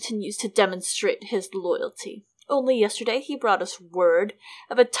Peter continues to demonstrate his loyalty. Only yesterday he brought us word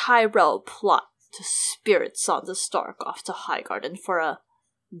of a Tyrell plot to spirit Sansa Stark off to Highgarden for a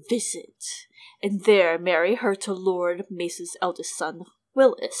visit, and there marry her to Lord Mace's eldest son,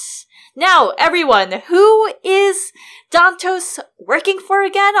 Willis. Now, everyone, who is Dantos working for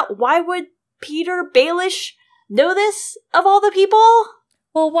again? Why would Peter Baelish know this, of all the people?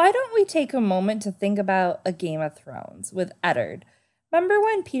 Well, why don't we take a moment to think about A Game of Thrones with Eddard? Remember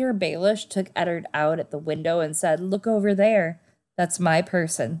when Peter Baelish took Eddard out at the window and said, look over there. That's my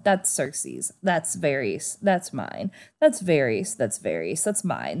person. That's Cersei's. That's Varys. That's mine. That's Varys. That's Varys. That's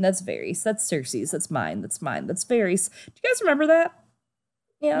mine. That's Varys. That's Cersei's. That's mine. That's mine. That's Varys. Do you guys remember that?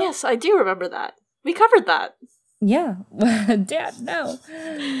 Yeah. Yes, I do remember that. We covered that. Yeah. Dad, no.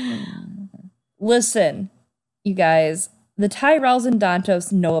 Listen, you guys, the Tyrells and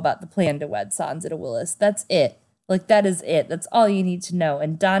Dantos know about the plan to wed Sansa to Willis. That's it. Like, that is it. That's all you need to know.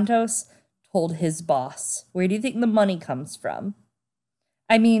 And Dantos told his boss. Where do you think the money comes from?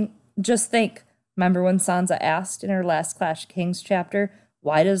 I mean, just think. Remember when Sansa asked in her last Clash of Kings chapter,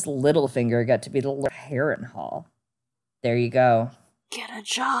 why does Littlefinger get to be the Lord Harrenhal? There you go. Get a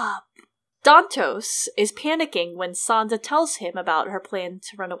job. Dantos is panicking when Sansa tells him about her plan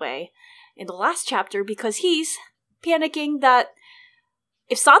to run away in the last chapter because he's panicking that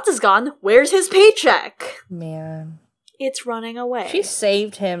if Sansa's gone, where's his paycheck? Man. It's running away. She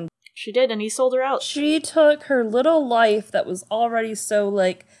saved him. She did, and he sold her out. She took her little life that was already so,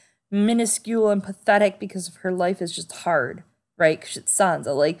 like, minuscule and pathetic because of her life is just hard, right? Because it's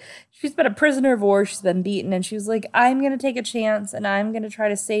Sansa. Like, she's been a prisoner of war, she's been beaten, and she was like, I'm going to take a chance, and I'm going to try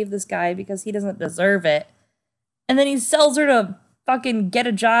to save this guy because he doesn't deserve it. And then he sells her to fucking get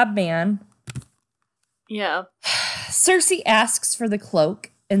a job, man. Yeah. Cersei asks for the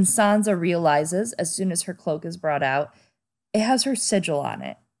cloak, and Sansa realizes, as soon as her cloak is brought out, it has her sigil on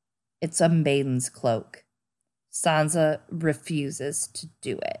it. It's a maiden's cloak. Sansa refuses to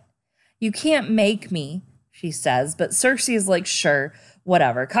do it. You can't make me, she says, but Cersei is like, sure,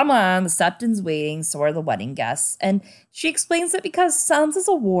 whatever. Come on, the Septon's waiting, so are the wedding guests. And she explains that because Sansa's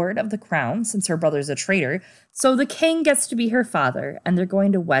a ward of the crown, since her brother's a traitor, so the king gets to be her father, and they're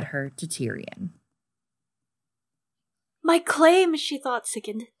going to wed her to Tyrion. My claim, she thought,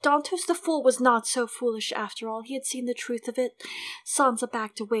 sickened. Dantos the Fool was not so foolish after all. He had seen the truth of it. Sansa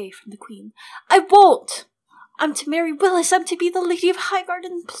backed away from the queen. I won't! I'm to marry Willis. I'm to be the Lady of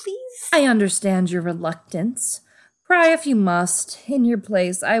Highgarden, please. I understand your reluctance. Cry if you must. In your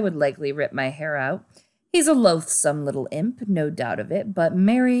place, I would likely rip my hair out. He's a loathsome little imp, no doubt of it, but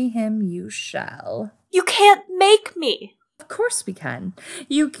marry him you shall. You can't make me! Of course we can.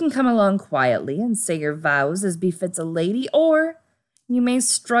 You can come along quietly and say your vows as befits a lady, or you may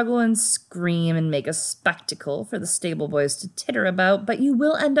struggle and scream and make a spectacle for the stable boys to titter about, but you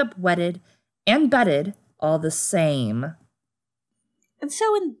will end up wedded and bedded all the same. And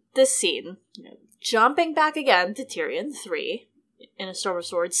so in this scene, jumping back again to Tyrion 3, in A Storm of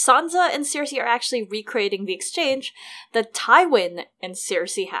Swords, Sansa and Cersei are actually recreating the exchange that Tywin and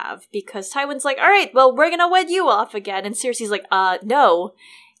Cersei have, because Tywin's like, alright, well, we're gonna wed you off again, and Cersei's like, no,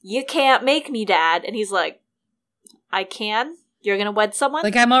 you can't make me, Dad. And he's like, I can? You're gonna wed someone?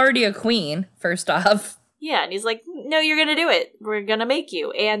 Like, I'm already a queen, first off. Yeah, and he's like, no, you're gonna do it. We're gonna make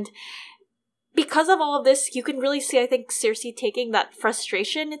you. And because of all of this, you can really see, I think, Cersei taking that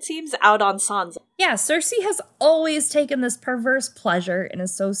frustration, it seems, out on Sansa. Yeah, Cersei has always taken this perverse pleasure in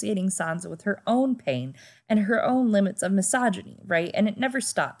associating Sansa with her own pain and her own limits of misogyny, right? And it never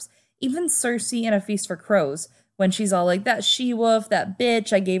stops. Even Cersei in A Feast for Crows, when she's all like, that she-wolf, that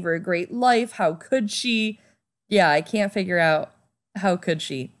bitch, I gave her a great life, how could she? Yeah, I can't figure out how could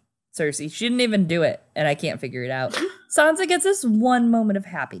she. Cersei. She didn't even do it, and I can't figure it out. Sansa gets this one moment of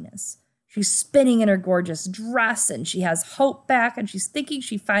happiness. She's spinning in her gorgeous dress, and she has hope back, and she's thinking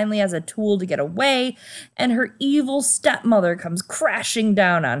she finally has a tool to get away, and her evil stepmother comes crashing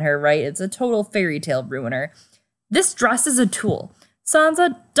down on her, right? It's a total fairy tale ruiner. This dress is a tool.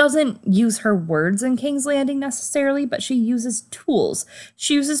 Sansa doesn't use her words in King's Landing necessarily, but she uses tools.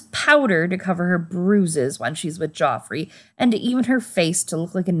 She uses powder to cover her bruises when she's with Joffrey, and to even her face to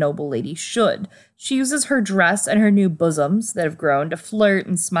look like a noble lady should. She uses her dress and her new bosoms that have grown to flirt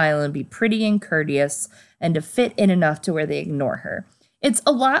and smile and be pretty and courteous, and to fit in enough to where they ignore her. It's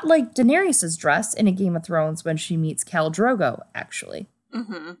a lot like Daenerys' dress in A Game of Thrones when she meets Khal Drogo, actually.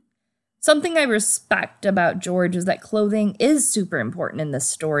 Mm-hmm. Something I respect about George is that clothing is super important in this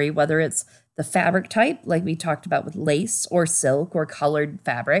story, whether it's the fabric type, like we talked about with lace or silk or colored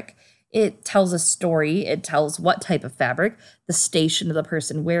fabric. It tells a story, it tells what type of fabric, the station of the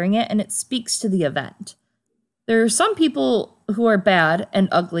person wearing it, and it speaks to the event. There are some people who are bad and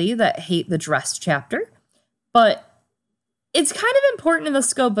ugly that hate the dress chapter, but it's kind of important in the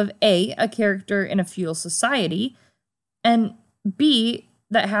scope of A, a character in a feudal society, and B,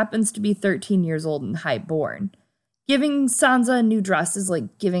 that happens to be 13 years old and highborn. Giving Sansa a new dress is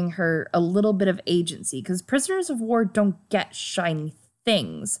like giving her a little bit of agency, because prisoners of war don't get shiny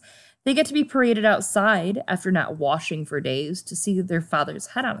things. They get to be paraded outside after not washing for days to see their father's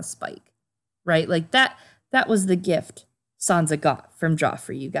head on a spike, right? Like that was the gift Sansa got from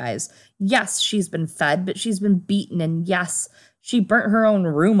Joffrey, you guys. Yes, she's been fed, but she's been beaten, and yes, she burnt her own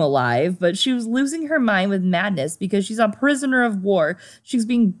room alive, but she was losing her mind with madness because she's a prisoner of war. She's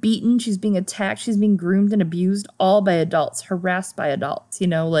being beaten, she's being attacked, she's being groomed and abused, all by adults, harassed by adults,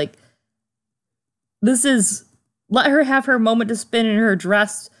 like, this is, let her have her moment to spin in her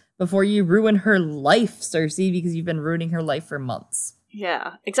dress before you ruin her life, Cersei, because you've been ruining her life for months.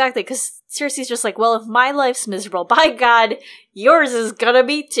 Yeah, exactly, because Cersei's just like, well, if my life's miserable, by God, yours is gonna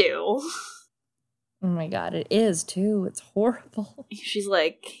be too. Oh my God, it is too. It's horrible. She's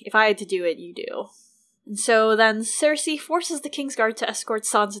like, if I had to do it, you do. And so then Cersei forces the Kingsguard to escort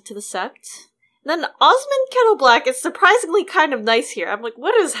Sansa to the Sept. And then Osmond Kettleblack is surprisingly kind of nice here. I'm like,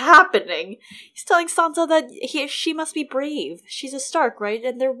 what is happening? He's telling Sansa that she must be brave. She's a Stark, right?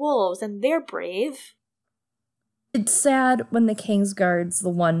 And they're wolves, and they're brave. It's sad when the Kingsguard's the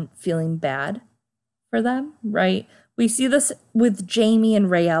one feeling bad for them, right? We see this with Jaime and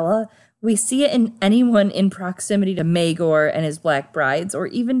Rhaella. We see it in anyone in proximity to Maegor and his Black Brides, or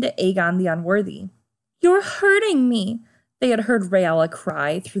even to Aegon the Unworthy. You're hurting me, they had heard Rhaella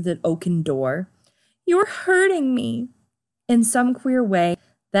cry through the oaken door. You're hurting me. In some queer way,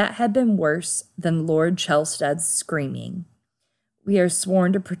 that had been worse than Lord Chelstead's screaming. We are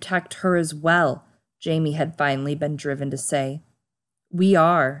sworn to protect her as well, Jaime had finally been driven to say. We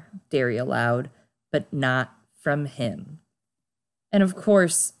are, Darry allowed, but not from him. And of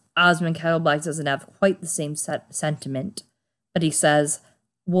course, Osmond Kettleblack doesn't have quite the same sentiment, but he says,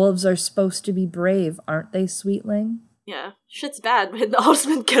 wolves are supposed to be brave, aren't they, sweetling? Yeah, shit's bad when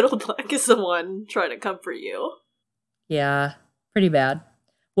Osmond Kettleblack is the one trying to comfort you. Yeah, pretty bad.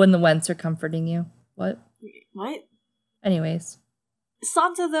 When the Wents are comforting you. What? Anyways.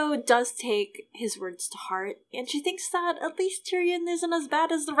 Sansa, though, does take his words to heart, and she thinks that at least Tyrion isn't as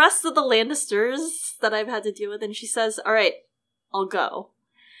bad as the rest of the Lannisters that I've had to deal with, and she says, alright, I'll go.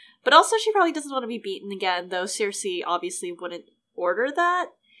 But also, she probably doesn't want to be beaten again, though Cersei obviously wouldn't order that,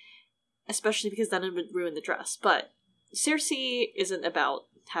 especially because then it would ruin the dress. But Cersei isn't about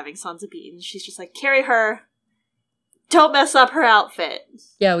having Sansa beaten. She's just like, carry her. Don't mess up her outfit.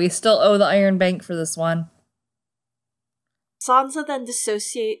 Yeah, we still owe the Iron Bank for this one. Sansa then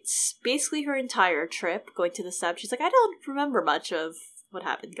dissociates basically her entire trip going to the Sept. She's like, I don't remember much of what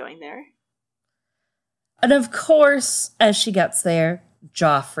happened going there. And of course, as she gets there,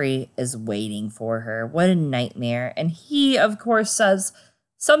 Joffrey is waiting for her. What a nightmare. And he, of course, says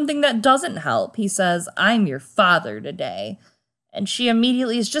something that doesn't help. He says, I'm your father today. And she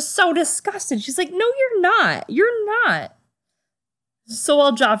immediately is just so disgusted. She's like, no, you're not. You're not. So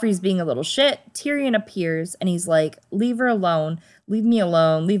while Joffrey's being a little shit, Tyrion appears and he's like, leave her alone. Leave me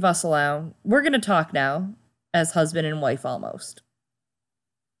alone. Leave us alone. We're going to talk now as husband and wife almost.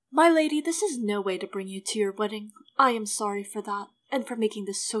 My lady, this is no way to bring you to your wedding. I am sorry for that, and for making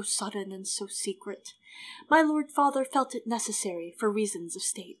this so sudden and so secret. My lord father felt it necessary for reasons of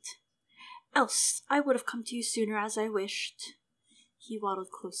state. Else I would have come to you sooner as I wished. He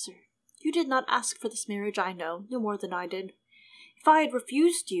waddled closer. You did not ask for this marriage, I know, no more than I did. If I had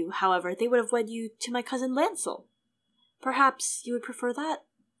refused you, however, they would have wed you to my cousin Lancel. Perhaps you would prefer that.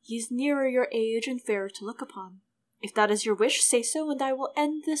 He is nearer your age and fairer to look upon. If that is your wish, say so, and I will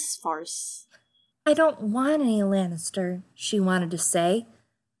end this farce. I don't want any Lannister, she wanted to say.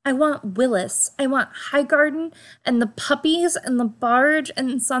 I want Willis. I want Highgarden and the puppies and the barge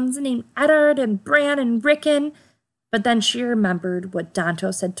and sons named Eddard and Bran and Rickon. But then she remembered what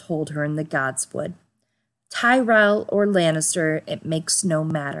Dantos had told her in the Godswood. Tyrell or Lannister, it makes no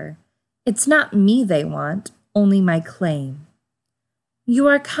matter. It's not me they want, only my claim. You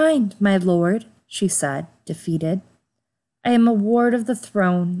are kind, my lord, she said, defeated. I am a ward of the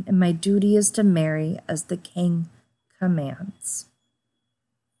throne, and my duty is to marry as the king commands.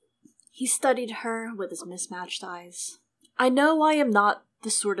 He studied her with his mismatched eyes. I know I am not the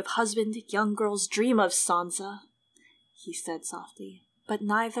sort of husband young girls dream of, Sansa, he said softly, but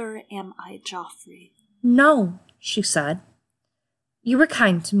neither am I Joffrey. No, she said. You were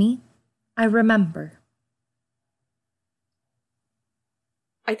kind to me. I remember.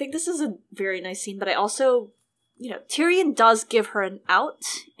 I think this is a very nice scene, but I also, Tyrion does give her an out,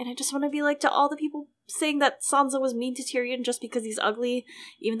 and I just want to be like, to all the people saying that Sansa was mean to Tyrion just because he's ugly,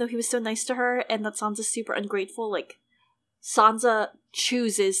 even though he was so nice to her, and that Sansa's super ungrateful, like, Sansa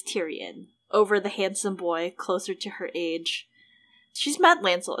chooses Tyrion over the handsome boy closer to her age. She's met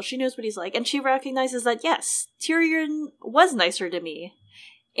Lancel, she knows what he's like, and she recognizes that, yes, Tyrion was nicer to me.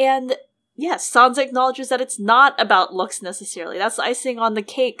 And yes, Sansa acknowledges that it's not about looks necessarily. That's the icing on the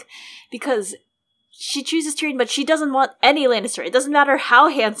cake, because she chooses Tyrion, but she doesn't want any Lannister. It doesn't matter how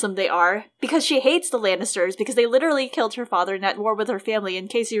handsome they are, because she hates the Lannisters, because they literally killed her father and at war with her family, in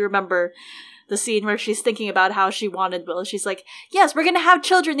case you remember the scene where she's thinking about how she wanted Will. She's like, yes, we're gonna have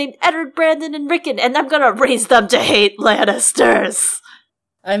children named Eddard, Brandon, and Rickon, and I'm gonna raise them to hate Lannisters.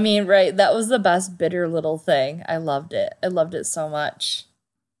 I mean, right, that was the best bitter little thing. I loved it. I loved it so much.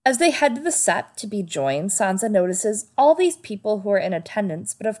 As they head to the set to be joined, Sansa notices all these people who are in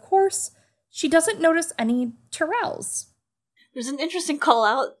attendance, but of course, she doesn't notice any Tyrells. There's an interesting call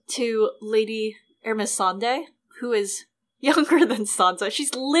out to Lady Ermesonde, who is younger than Sansa.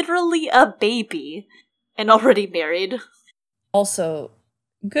 She's literally a baby and already married. Also,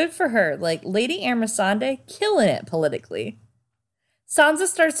 good for her. Like, Lady Ermesonde, killing it politically. Sansa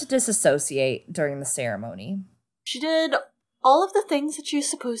starts to disassociate during the ceremony. She did all of the things that she was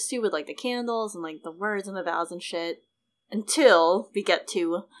supposed to with, like, the candles and, like, the words and the vows and shit, until we get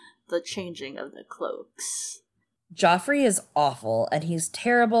to the changing of the cloaks. Joffrey is awful, and he's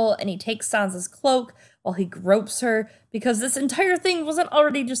terrible, and he takes Sansa's cloak while he gropes her, because this entire thing wasn't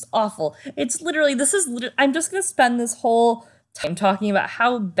already just awful. It's literally, I'm just gonna spend this whole time talking about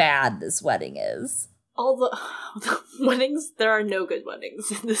how bad this wedding is. All the weddings, there are no good weddings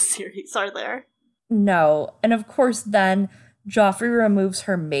in this series, are there? No, and of course then, Joffrey removes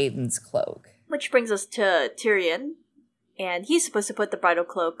her maiden's cloak. Which brings us to Tyrion, and he's supposed to put the bridal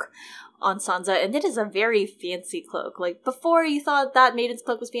cloak on Sansa, and it is a very fancy cloak. Like, before you thought that maiden's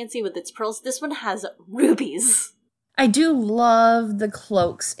cloak was fancy with its pearls, this one has rubies. I do love the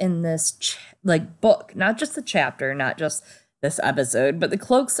cloaks in this, book. Not just the chapter, not just this episode, but the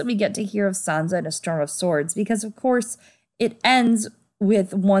cloaks that we get to hear of Sansa in A Storm of Swords, because, of course, it ends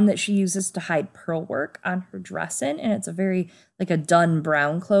with one that she uses to hide pearl work on her dress in, and it's a very, a dun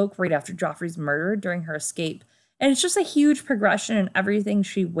brown cloak right after Joffrey's murder during her escape. And it's just a huge progression in everything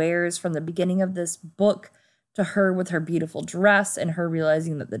she wears from the beginning of this book to her with her beautiful dress and her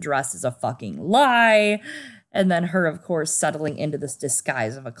realizing that the dress is a fucking lie. And then her, of course, settling into this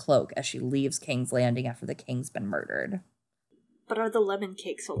disguise of a cloak as she leaves King's Landing after the king's been murdered. But are the lemon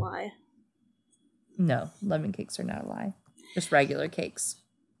cakes a lie? No, lemon cakes are not a lie. Just regular cakes.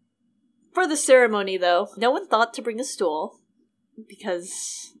 For the ceremony, though, no one thought to bring a stool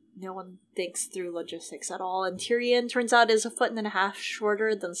because no one thinks through logistics at all, and Tyrion, turns out, is 1.5 feet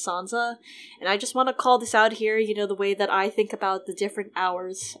shorter than Sansa, and I just want to call this out here, the way that I think about the different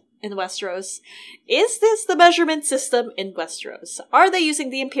hours in Westeros. Is this the measurement system in Westeros? Are they using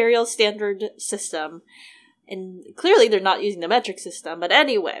the Imperial Standard System? And clearly they're not using the metric system, but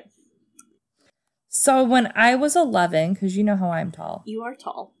anyway. So when I was 11, because you know how I'm tall. You are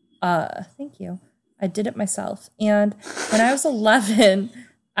tall. Thank you. I did it myself. And when I was 11...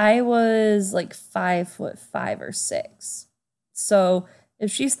 I was 5'5" or 6. So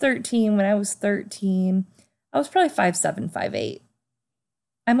if she's 13, when I was 13, I was probably 5'7", 5'8".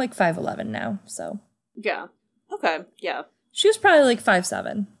 I'm 5'11" now, so. Yeah. Okay, yeah. She was probably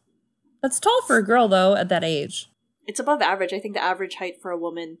 5'7". That's tall for a girl, though, at that age. It's above average. I think the average height for a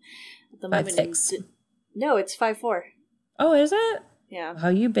woman at the moment 5'6". No, it's 5'4". Oh, is it? Yeah. Oh,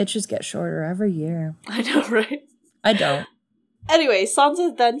 you bitches get shorter every year. I know, right? I don't. Anyway,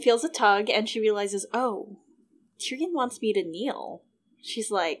 Sansa then feels a tug, and she realizes, oh, Tyrion wants me to kneel.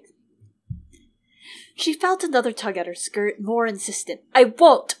 She's like, She felt another tug at her skirt, more insistent. I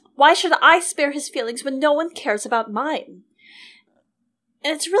won't! Why should I spare his feelings when no one cares about mine?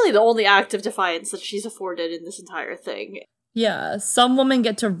 And it's really the only act of defiance that she's afforded in this entire thing. Yeah, some women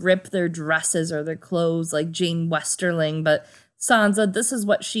get to rip their dresses or their clothes like Jane Westerling, but Sansa, this is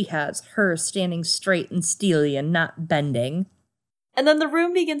what she has, her standing straight and steely and not bending. And then the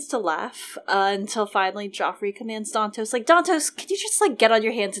room begins to laugh until finally Joffrey commands Dantos, like, Dantos, can you just, like, get on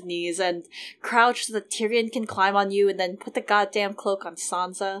your hands and knees and crouch so that Tyrion can climb on you and then put the goddamn cloak on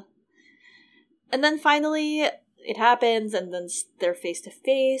Sansa? And then finally, it happens, and then they're face to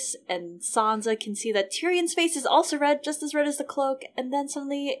face, and Sansa can see that Tyrion's face is also red, just as red as the cloak, and then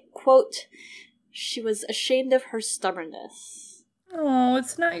suddenly, quote, she was ashamed of her stubbornness. Oh,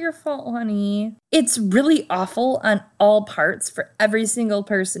 it's not your fault, honey. It's really awful on all parts for every single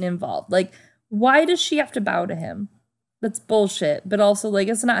person involved. Like, why does she have to bow to him? That's bullshit. But also, like,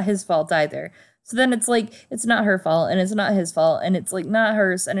 it's not his fault either. So then it's like, it's not her fault, and it's not his fault, and it's like not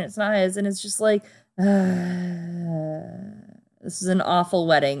hers, and it's not his, and it's just like, this is an awful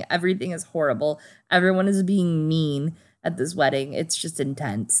wedding. Everything is horrible. Everyone is being mean at this wedding. It's just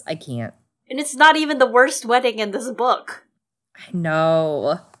intense. I can't. And it's not even the worst wedding in this book. I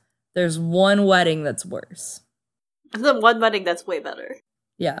know. There's one wedding that's worse. And then one wedding that's way better.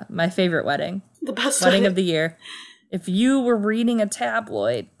 Yeah, my favorite wedding. The best wedding of the year. If you were reading a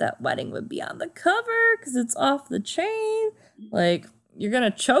tabloid, that wedding would be on the cover because it's off the chain. Like, you're going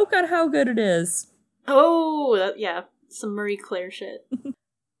to choke on how good it is. Oh, yeah. Some Marie Claire shit.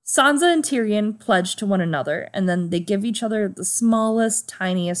 Sansa and Tyrion pledge to one another, and then they give each other the smallest,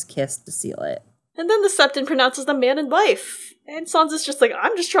 tiniest kiss to seal it. And then the Septon pronounces them man and wife. And Sansa's just like,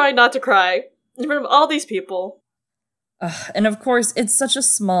 I'm just trying not to cry in front of all these people. And of course, it's such a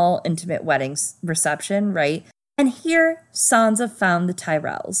small, intimate wedding reception, right? And here, Sansa found the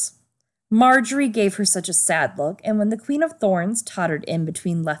Tyrells. Margaery gave her such a sad look, and when the Queen of Thorns tottered in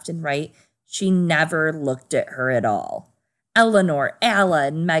between left and right, she never looked at her at all. Eleanor, Alla,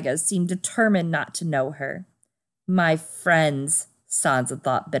 and Megha seemed determined not to know her. My friends, Sansa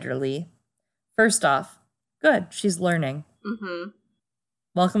thought bitterly. First off, good, she's learning. Mm-hmm.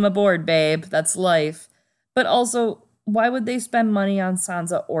 Welcome aboard, babe. That's life. But also, why would they spend money on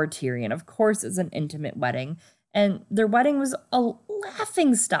Sansa or Tyrion? Of course it's an intimate wedding. And their wedding was a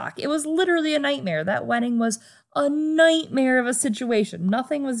laughingstock. It was literally a nightmare. That wedding was a nightmare of a situation.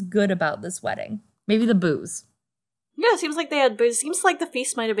 Nothing was good about this wedding. Maybe the booze. Yeah, it seems like they had booze. Seems like the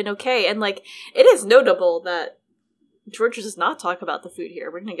feast might have been okay. And, like, it is notable that George does not talk about the food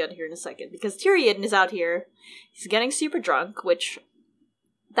here. We're gonna get here in a second. Because Tyrion is out here. He's getting super drunk, which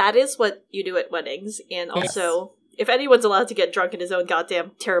that is what you do at weddings. And also, if anyone's allowed to get drunk in his own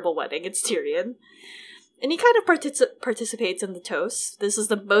goddamn terrible wedding, it's Tyrion. And he kind of participates in the toast. This is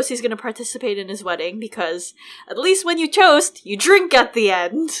the most he's going to participate in his wedding, because at least when you toast, you drink at the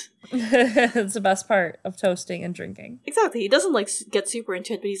end. It's the best part of toasting and drinking. Exactly. He doesn't, like, get super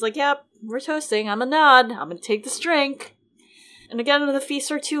into it, but he's like, yep, we're toasting. I'm a nod. I'm going to take this drink. And again, the feasts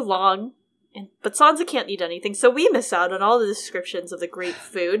are too long. But Sansa can't eat anything, so we miss out on all the descriptions of the great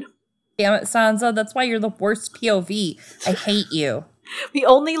food. Damn it, Sansa. That's why you're the worst POV. I hate you. We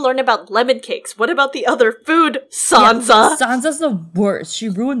only learn about lemon cakes. What about the other food, Sansa? Yeah, Sansa's the worst. She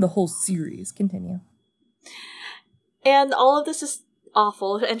ruined the whole series. Continue. And all of this is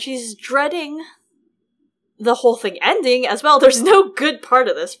awful, and she's dreading the whole thing ending as well. There's no good part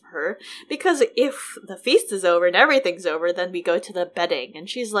of this for her, because if the feast is over and everything's over, then we go to the bedding, and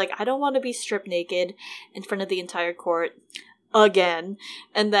she's like, I don't want to be stripped naked in front of the entire court again,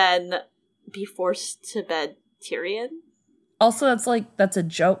 and then be forced to bed Tyrion. Also, that's a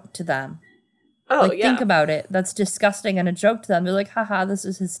joke to them. Oh, like, think about it. That's disgusting and a joke to them. They're like, haha, this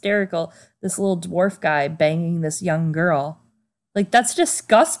is hysterical. This little dwarf guy banging this young girl. Like, that's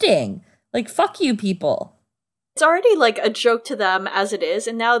disgusting. Like, fuck you people. It's already, like, a joke to them as it is,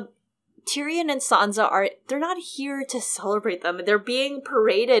 and now Tyrion and Sansa they're not here to celebrate them. They're being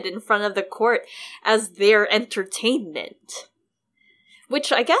paraded in front of the court as their entertainment.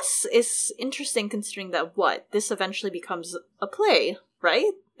 Which I guess is interesting, considering that, this eventually becomes a play,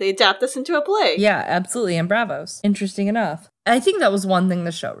 right? They adapt this into a play. Yeah, absolutely, and bravos. Interesting enough. I think that was one thing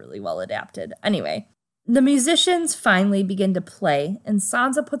the show really well adapted. Anyway, the musicians finally begin to play, and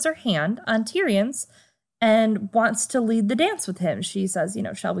Sansa puts her hand on Tyrion's and wants to lead the dance with him. She says,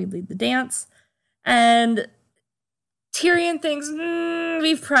 shall we lead the dance? And Tyrion thinks,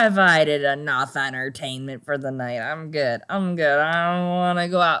 we've provided enough entertainment for the night. I'm good. I don't want to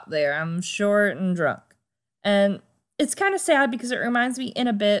go out there. I'm short and drunk. And it's kind of sad because it reminds me in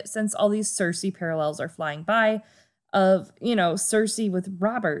a bit, since all these Cersei parallels are flying by, of, Cersei with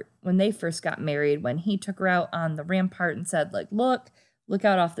Robert when they first got married, when he took her out on the rampart and said, like, look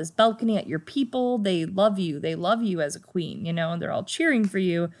out off this balcony at your people. They love you as a queen, and they're all cheering for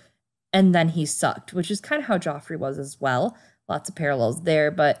you. And then he sucked, which is kind of how Joffrey was as well. Lots of parallels there.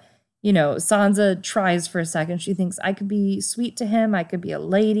 But, Sansa tries for a second. She thinks, I could be sweet to him. I could be a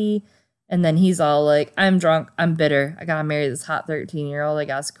lady. And then he's all like, I'm drunk. I'm bitter. I gotta marry this hot 13-year-old. I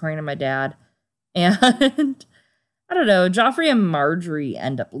guess, according to my dad. And I don't know, Joffrey and Marjorie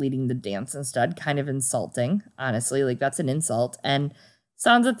end up leading the dance instead. Kind of insulting, honestly. Like, that's an insult. And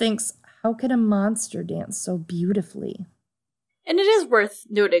Sansa thinks, how could a monster dance so beautifully? And it is worth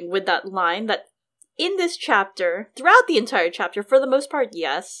noting with that line that in this chapter, throughout the entire chapter, for the most part,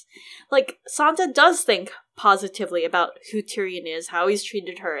 yes, like, Sansa does think positively about who Tyrion is, how he's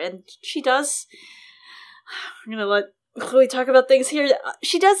treated her, and she does, I'm gonna let Chloe talk about things here,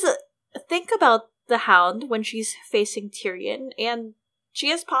 she does think about the Hound when she's facing Tyrion, and she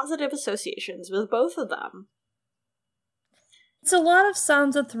has positive associations with both of them. It's a lot of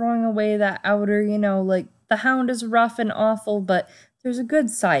Sansa throwing away that outer, like, the Hound is rough and awful, but there's a good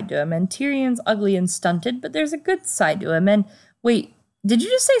side to him, and Tyrion's ugly and stunted, but there's a good side to him. And wait, did you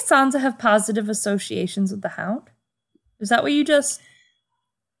just say Sansa have positive associations with the Hound? Is that what you just...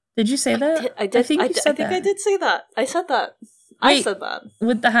 Did you say that? I did. I think I did say that. I said that. Wait, I said that.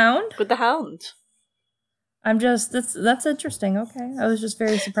 With the Hound? With the Hound. I'm just... That's interesting. Okay. I was just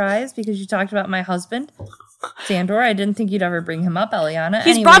very surprised because you talked about my husband, Sandor. I didn't think you'd ever bring him up, Eliana.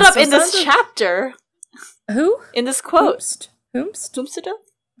 He's brought up in this chapter. Who? In this quote. Whomstada?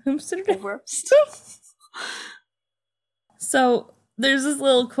 So there's this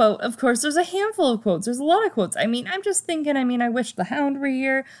little quote. Of course, there's a handful of quotes. There's a lot of quotes. I'm just thinking, I wish the Hound were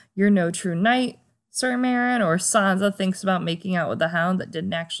here. You're no true knight, Sir Meryn. Or Sansa thinks about making out with the Hound that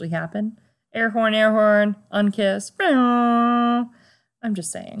didn't actually happen. Air horn, unkiss. I'm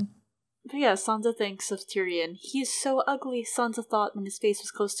just saying. But yeah, Sansa thinks of Tyrion. He's so ugly, Sansa thought when his face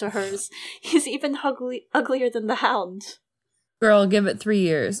was close to hers. He's even uglier than the Hound. Girl, give it 3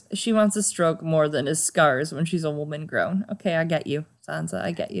 years. She wants a stroke more than his scars when she's a woman grown. Okay, I get you, Sansa.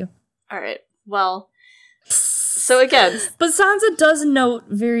 I get you. Alright, well, so again... But Sansa does note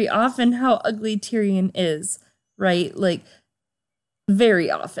very often how ugly Tyrion is, right? Like,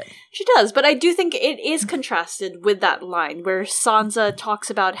 very often. She does, but I do think it is contrasted with that line where Sansa talks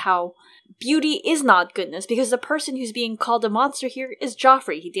about how beauty is not goodness, because the person who's being called a monster here is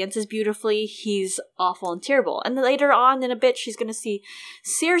Joffrey. He dances beautifully, he's awful and terrible. And then later on in a bit, she's going to see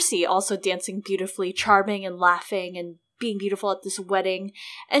Cersei also dancing beautifully, charming and laughing and being beautiful at this wedding.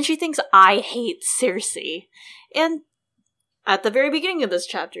 And she thinks, I hate Cersei. And at the very beginning of this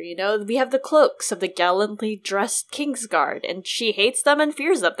chapter, we have the cloaks of the gallantly dressed Kingsguard, and she hates them and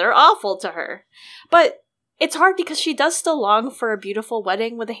fears them. They're awful to her. But it's hard because she does still long for a beautiful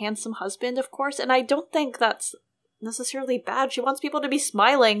wedding with a handsome husband, of course, and I don't think that's necessarily bad. She wants people to be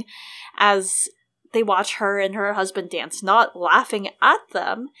smiling as they watch her and her husband dance, not laughing at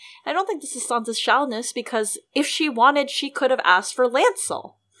them. I don't think this is Sansa's shallowness, because if she wanted, she could have asked for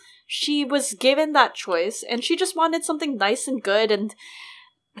Lancel. She was given that choice, and she just wanted something nice and good, and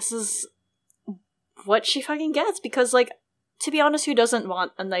this is what she fucking gets, because, like, to be honest, who doesn't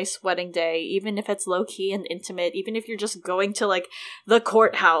want a nice wedding day, even if it's low-key and intimate, even if you're just going to, like, the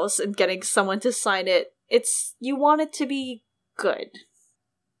courthouse and getting someone to sign it, you want it to be good.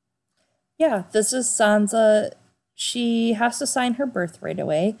 Yeah, this is Sansa. She has to sign her birth right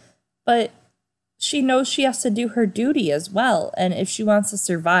away, but she knows she has to do her duty as well, and if she wants to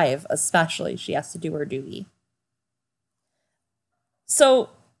survive, especially, she has to do her duty. So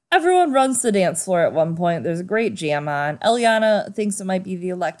everyone runs the dance floor at one point. There's a great jam on. Eliana thinks it might be the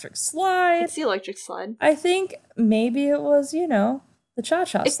electric slide. It's the electric slide. I think maybe it was, the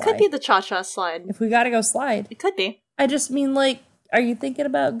cha-cha slide. It could be the cha-cha slide. If we gotta go slide. It could be. I just mean, like, are you thinking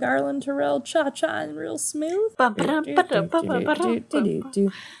about Garland Terrell cha-cha and Real Smooth?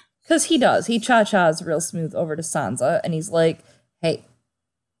 Because he does. He cha-chas Real Smooth over to Sansa, and he's like, hey,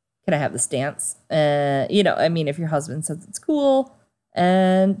 can I have this dance? If your husband says it's cool.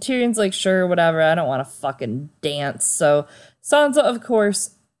 And Tyrion's like, sure, whatever, I don't want to fucking dance. So Sansa, of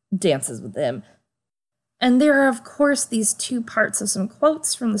course, dances with him. And there are, of course, these two parts of some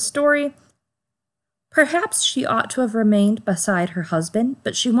quotes from the story. Perhaps she ought to have remained beside her husband,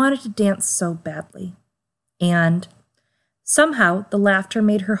 but she wanted to dance so badly. And somehow the laughter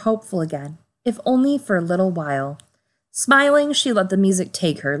made her hopeful again, if only for a little while. Smiling, she let the music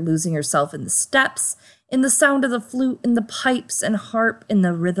take her, losing herself in the steps, in the sound of the flute, in the pipes and harp, in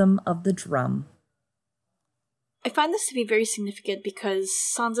the rhythm of the drum. I find this to be very significant because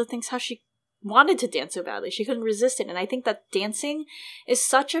Sansa thinks how she wanted to dance so badly. She couldn't resist it. And I think that dancing is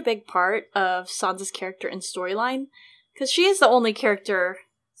such a big part of Sansa's character and storyline, because she is the only character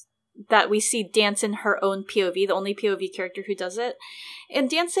that we see dance in her own POV, the only POV character who does it. And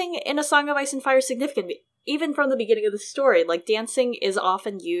dancing in A Song of Ice and Fire is significant. Even from the beginning of the story, like, dancing is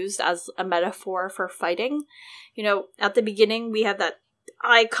often used as a metaphor for fighting. You know, at the beginning, we have that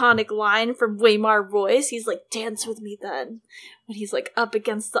iconic line from Waymar Royce. He's like, "Dance with me then," when he's like up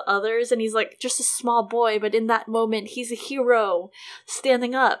against the others, and he's like just a small boy, but in that moment, he's a hero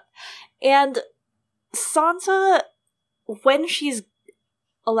standing up. And Sansa, when she's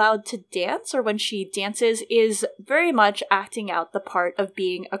allowed to dance, or when she dances, is very much acting out the part of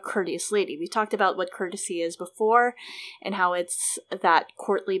being a courteous lady. We talked about what courtesy is before and how it's that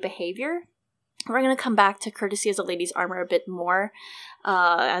courtly behavior. We're going to come back to courtesy as a lady's armor a bit more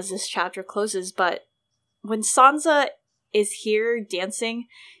as this chapter closes, but when Sansa is here dancing,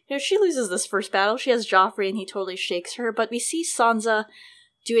 you know, she loses this first battle. She has Joffrey and he totally shakes her, but we see Sansa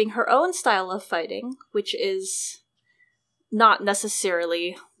doing her own style of fighting, which is not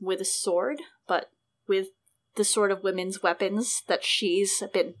necessarily with a sword, but with the sort of women's weapons that she's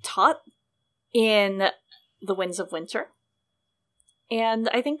been taught in The Winds of Winter. And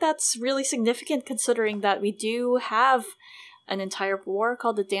I think that's really significant, considering that we do have an entire war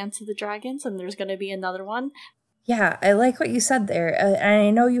called the Dance of the Dragons, and there's going to be another one. Yeah, I like what you said there. And I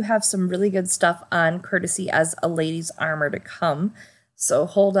know you have some really good stuff on courtesy as a lady's armor to come, so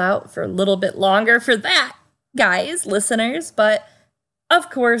hold out for a little bit longer for that, guys, listeners. But of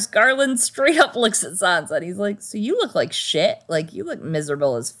course, Garland straight up looks at Sansa and he's like, "So you look like shit. Like, you look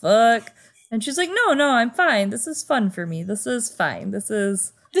miserable as fuck." And she's like, no, I'm fine. This is fun for me. This is fine. This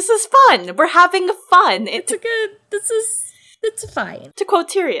is fun. We're having fun. It's fine. To quote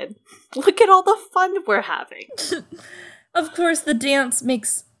Tyrion, "Look at all the fun we're having." Of course, the dance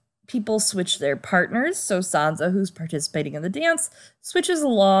makes people switch their partners. So Sansa, who's participating in the dance, switches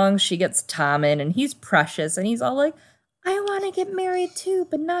along. She gets Tommen, and he's precious. And he's all like, "I want to get married too,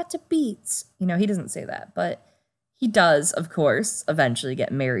 but not to Beats." You know, he doesn't say that, but he does, of course, eventually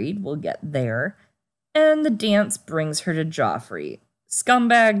get married. We'll get there. And the dance brings her to Joffrey.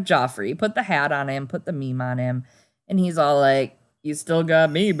 Scumbag Joffrey. Put the hat on him, put the meme on him. And he's all like, "You still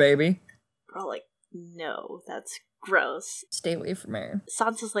got me, baby." We're all like, "No, that's gross. Stay away from her."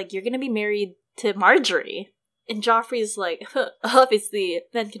 Sansa's like, "You're gonna be married to Marjorie." And Joffrey's like, "Obviously,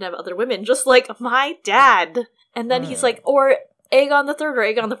 men can have other women, just like my dad." And then he's like, "Or Aegon the Third or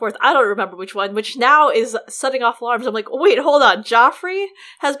Aegon the Fourth," I don't remember which one, which now is setting off alarms. I'm like, wait, hold on, Joffrey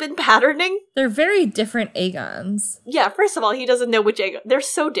has been patterning? They're very different Aegons. Yeah, first of all, he doesn't know which Aegon. They're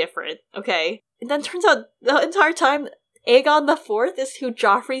so different, okay? And then turns out the entire time, Aegon the Fourth is who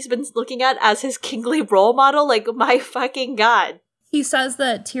Joffrey's been looking at as his kingly role model. Like, my fucking god. He says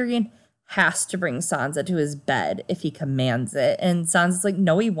that Tyrion has to bring Sansa to his bed if he commands it. And Sansa's like,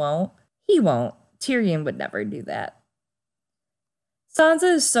 no, he won't. He won't. Tyrion would never do that.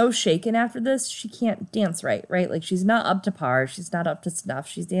 Sansa is so shaken after this, she can't dance right? Like, she's not up to par. She's not up to snuff.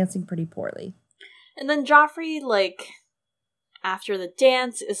 She's dancing pretty poorly. And then Joffrey, like, after the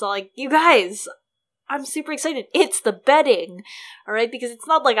dance, is all like, "You guys, I'm super excited. It's the bedding." All right? Because it's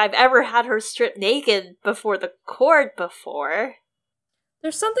not like I've ever had her stripped naked before the court before.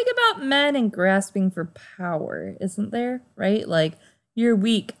 There's something about men and grasping for power, isn't there? Right? Like, you're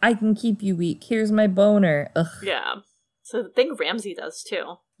weak. I can keep you weak. Here's my boner. Ugh. Yeah. So the thing Ramsay does,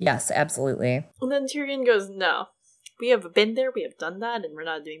 too. Yes, absolutely. And then Tyrion goes, "No. We have been there, we have done that, and we're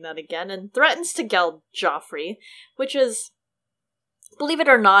not doing that again," and threatens to geld Joffrey, which is, believe it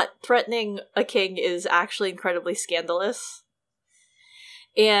or not, threatening a king is actually incredibly scandalous.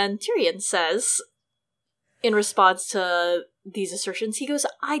 And Tyrion says, in response to these assertions, he goes,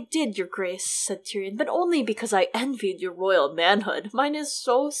 "I did, your grace," said Tyrion, "but only because I envied your royal manhood. Mine is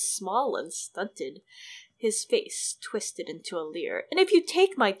so small and stunted." His face twisted into a leer. "And if you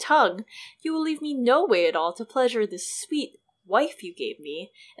take my tongue, you will leave me no way at all to pleasure this sweet wife you gave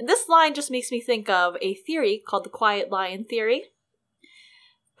me." And this line just makes me think of a theory called the Quiet Lion Theory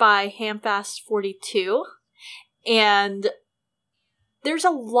by Hamfast42. And there's a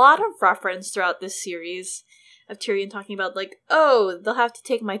lot of reference throughout this series of Tyrion talking about, like, "Oh, they'll have to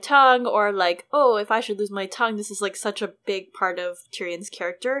take my tongue," or like, "Oh, if I should lose my tongue." This is like such a big part of Tyrion's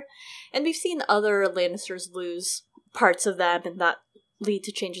character. And we've seen other Lannisters lose parts of them, and that lead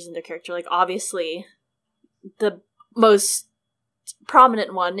to changes in their character. Like, obviously, the most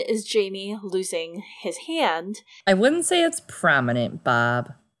prominent one is Jaime losing his hand. I wouldn't say it's prominent,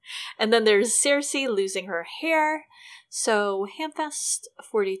 Bob. And then there's Cersei losing her hair. So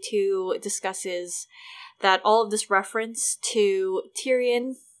Hamfast42 discusses that all of this reference to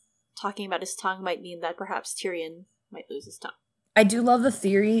Tyrion talking about his tongue might mean that perhaps Tyrion might lose his tongue. I do love the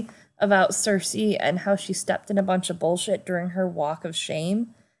theory about Cersei and how she stepped in a bunch of bullshit during her walk of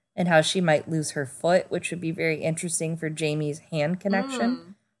shame and how she might lose her foot, which would be very interesting for Jaime's hand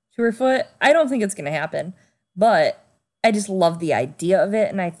connection to her foot. I don't think it's going to happen, but I just love the idea of it,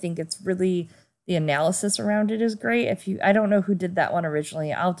 and I think it's really, the analysis around it is great. I don't know who did that one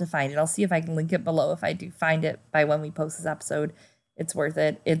originally. I'll have to find it. I'll see if I can link it below. If I do find it by when we post this episode, it's worth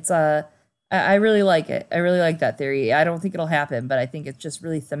it. I really like it. I really like that theory. I don't think it'll happen, but I think it's just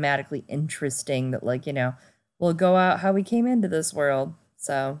really thematically interesting that, like, we'll go out how we came into this world.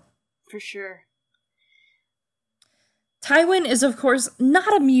 So, for sure. Tywin is, of course,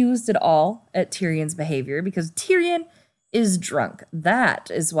 not amused at all at Tyrion's behavior because Tyrion is drunk. That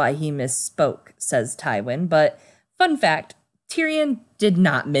is why he misspoke, says Tywin. But fun fact, Tyrion did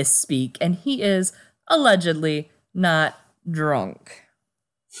not misspeak, and he is allegedly not drunk.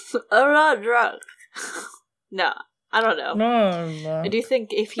 I'm not drunk. No, I don't know. No. I do think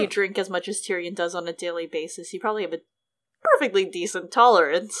if you drink as much as Tyrion does on a daily basis, you probably have a perfectly decent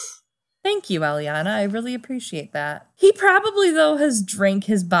tolerance. Thank you, Eliana. I really appreciate that. He probably, though, has drank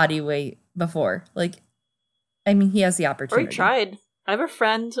his body weight before. He has the opportunity. Or he tried. I have a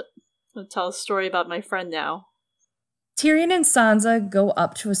friend. I'll tell a story about my friend now. Tyrion and Sansa go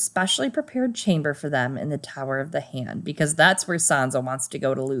up to a specially prepared chamber for them in the Tower of the Hand, because that's where Sansa wants to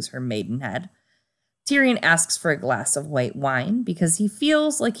go to lose her maidenhead. Tyrion asks for a glass of white wine because he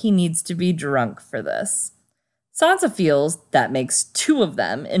feels like he needs to be drunk for this. Sansa feels that makes two of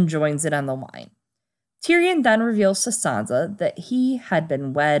them and joins in on the wine. Tyrion then reveals to Sansa that he had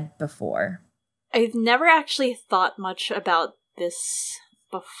been wed before. I've never actually thought much about this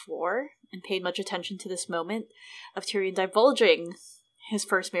before and paid much attention to this moment of Tyrion divulging his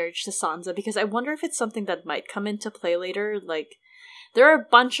first marriage to Sansa, because I wonder if it's something that might come into play later. There are a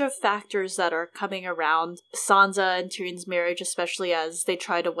bunch of factors that are coming around Sansa and Tyrion's marriage, especially as they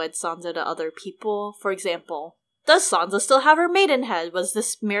try to wed Sansa to other people. For example, does Sansa still have her maidenhead? Was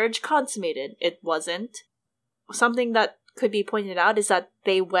this marriage consummated? It wasn't. Something that could be pointed out is that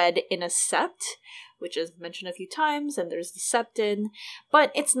they wed in a sept, which is mentioned a few times, and there's the Septon,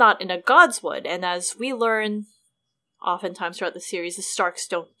 but it's not in a Godswood, and as we learn oftentimes throughout the series, the Starks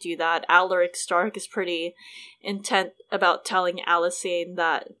don't do that. Alaric Stark is pretty intent about telling Alicent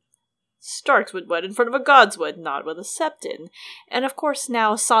that Starks would wed in front of a Godswood, not with a Septon. And of course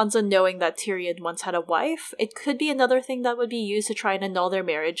now, Sansa knowing that Tyrion once had a wife, it could be another thing that would be used to try and annul their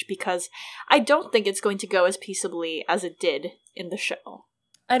marriage, because I don't think it's going to go as peaceably as it did in the show.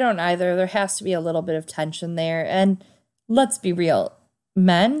 I don't either. There has to be a little bit of tension there. And let's be real.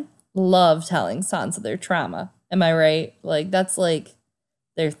 Men love telling Sansa their trauma. Am I right? That's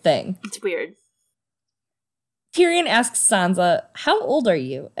their thing. It's weird. Tyrion asks Sansa, how old are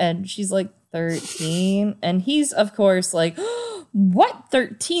you? And she's 13. And he's, of course, what,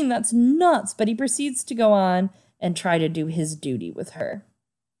 13? That's nuts. But he proceeds to go on and try to do his duty with her.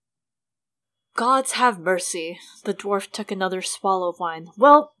 Gods have mercy. The dwarf took another swallow of wine.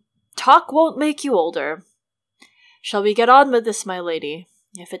 Well, talk won't make you older. Shall we get on with this, my lady,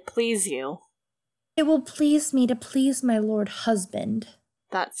 if it please you? It will please me to please my lord husband.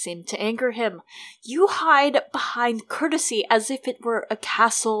 That seemed to anger him. You hide behind courtesy as if it were a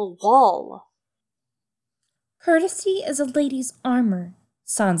castle wall. Courtesy is a lady's armor,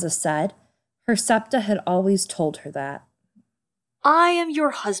 Sansa said. Her septa had always told her that. I am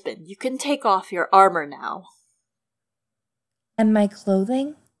your husband. You can take off your armor now. And my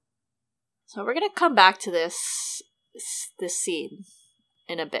clothing? So we're going to come back to this scene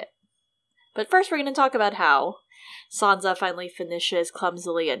in a bit. But first we're going to talk about how Sansa finally finishes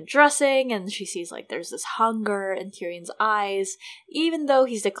clumsily undressing, and she sees there's this hunger in Tyrion's eyes, even though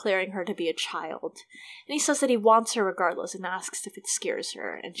he's declaring her to be a child. And he says that he wants her regardless and asks if it scares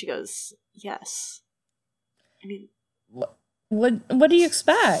her, and she goes, yes. I mean... What do you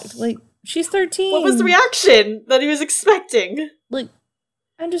expect? She's 13. What was the reaction that he was expecting?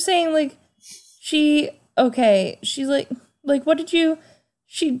 I'm just saying, she's what did you...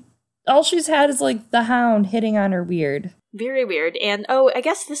 all she's had is, the Hound hitting on her weird. Very weird. And, I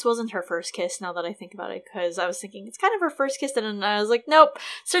guess this wasn't her first kiss, now that I think about it, because I was thinking, it's kind of her first kiss, and I was like, nope,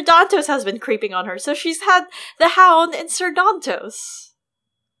 Ser Dontos has been creeping on her, so she's had the Hound and Ser Dontos.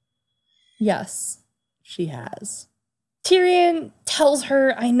 Yes, she has. Tyrion tells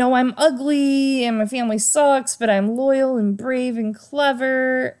her, I know I'm ugly, and my family sucks, but I'm loyal and brave and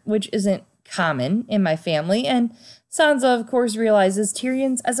clever, which isn't common in my family, and Sansa, of course, realizes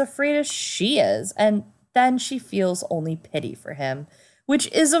Tyrion's as afraid as she is, and then she feels only pity for him, which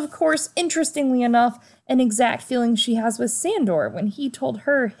is, of course, interestingly enough, an exact feeling she has with Sandor when he told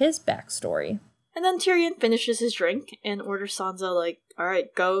her his backstory. And then Tyrion finishes his drink and orders Sansa, like,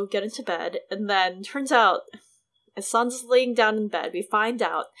 alright, go get into bed. And then, turns out, as Sansa's laying down in bed, we find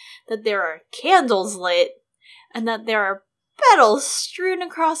out that there are candles lit and that there are petals strewn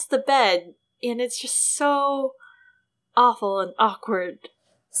across the bed. And it's just so awful and awkward.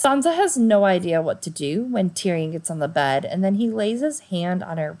 Sansa has no idea what to do when Tyrion gets on the bed, and then he lays his hand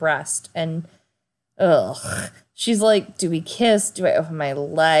on her breast, and she's like, do we kiss? Do I open my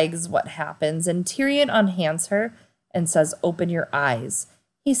legs? What happens? And Tyrion unhands her and says, open your eyes.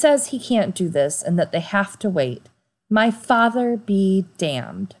 He says he can't do this and that they have to wait. My father be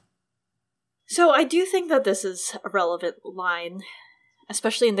damned. So I do think that this is a relevant line,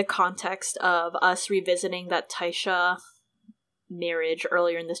 especially in the context of us revisiting that Tysha marriage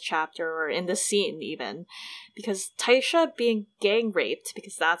earlier in this chapter, or in this scene even, because Tysha being gang raped,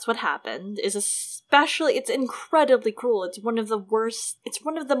 because that's what happened, is it's incredibly cruel. It's one of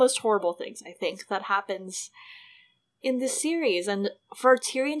the most horrible things, I think, that happens in this series, and for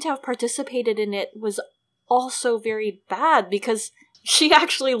Tyrion to have participated in it was also very bad, because she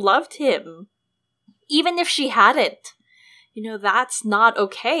actually loved him. Even if she hadn't, that's not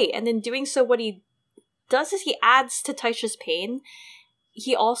okay. And in doing so, what he does is he adds to Tysha's pain.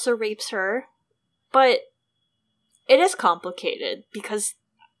 He also rapes her, but it is complicated because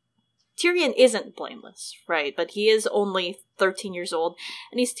Tyrion isn't blameless, right? But he is only 13 years old,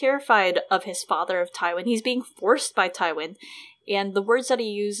 and he's terrified of his father, of Tywin. He's being forced by Tywin, and the words that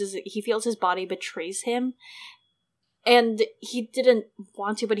he uses, he feels his body betrays him, and he didn't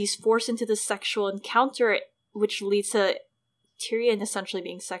want to, but he's forced into this sexual encounter, which leads to Tyrion essentially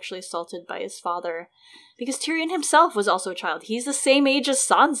being sexually assaulted by his father, because Tyrion himself was also a child. He's the same age as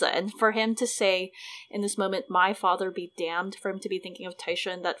Sansa, and for him to say in this moment, my father be damned, for him to be thinking of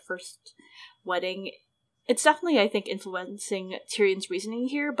Tysha in that first wedding, it's definitely, I think, influencing Tyrion's reasoning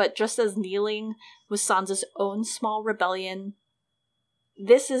here, but just as kneeling was Sansa's own small rebellion,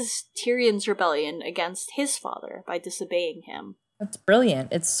 this is Tyrion's rebellion against his father by disobeying him. That's brilliant.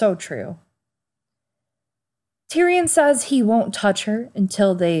 It's so true. Tyrion says he won't touch her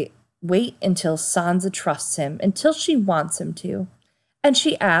until they wait until Sansa trusts him, until she wants him to. And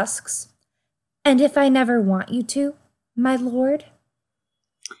she asks, and if I never want you to, my lord?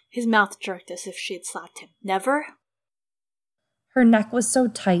 His mouth jerked as if she had slapped him. Never? Her neck was so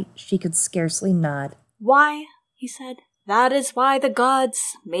tight she could scarcely nod. Why? He said. That is why the gods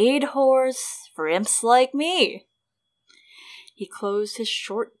made whores for imps like me. He closed his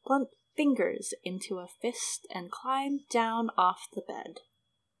short, blunt fingers into a fist and climbed down off the bed.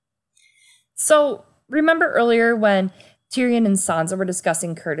 So, remember earlier when Tyrion and Sansa were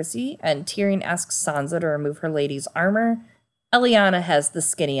discussing courtesy, and Tyrion asks Sansa to remove her lady's armor? Eliana has the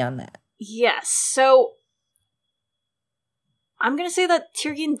skinny on that. Yes, so I'm going to say that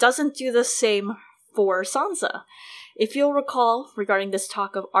Tyrion doesn't do the same for Sansa. If you'll recall, regarding this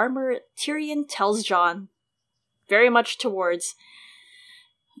talk of armor, Tyrion tells Jon, very much towards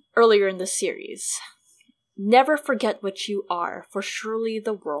earlier in the series, never forget what you are, for surely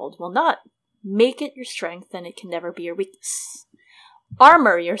the world will not. Make it your strength, and it can never be your weakness.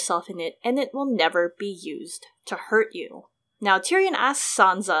 Armor yourself in it, and it will never be used to hurt you. Now, Tyrion asks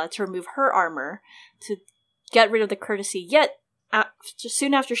Sansa to remove her armor to get rid of the courtesy, yet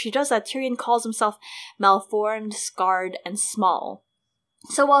soon after she does that, Tyrion calls himself malformed, scarred, and small.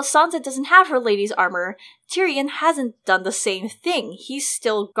 So while Sansa doesn't have her lady's armor, Tyrion hasn't done the same thing. He's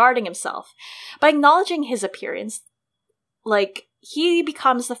still guarding himself. By acknowledging his appearance, he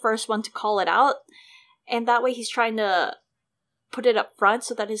becomes the first one to call it out, and that way he's trying to put it up front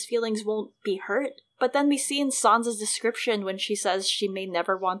so that his feelings won't be hurt. But then we see in Sansa's description when she says she may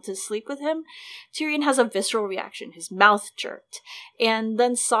never want to sleep with him, Tyrion has a visceral reaction, his mouth jerked. And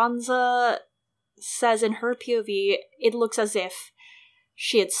then Sansa says in her POV, it looks as if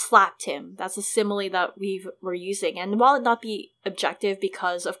she had slapped him. That's a simile that we're using. And while it not be objective,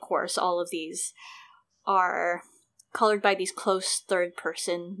 because of course all of these are colored by these close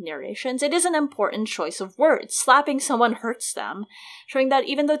third-person narrations, it is an important choice of words. Slapping someone hurts them, showing that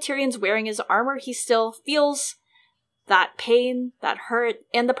even though Tyrion's wearing his armor, he still feels that pain, that hurt.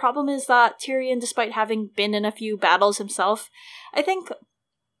 And the problem is that Tyrion, despite having been in a few battles himself, I think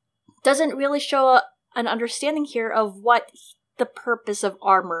doesn't really show an understanding here of what the purpose of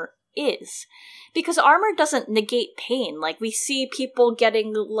armor is. Because armor doesn't negate pain. We see people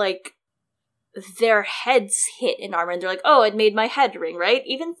getting, their heads hit in armor, and they're like, oh, it made my head ring, right?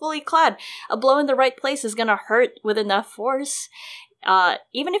 Even fully clad, a blow in the right place is gonna hurt with enough force.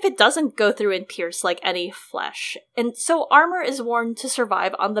 even if it doesn't go through and pierce like any flesh. And so armor is worn to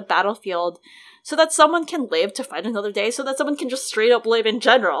survive on the battlefield, so that someone can live to fight another day, so that someone can just straight up live in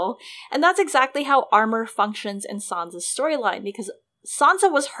general. And that's exactly how armor functions in Sansa's storyline, because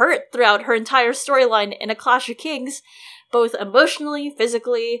Sansa was hurt throughout her entire storyline in A Clash of Kings, both emotionally,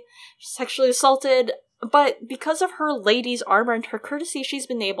 physically, sexually assaulted, but because of her lady's armor and her courtesy, she's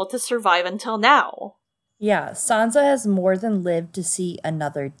been able to survive until now. Yeah, Sansa has more than lived to see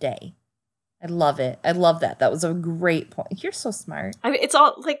another day. I love it. I love that. That was a great point. You're so smart. I mean, it's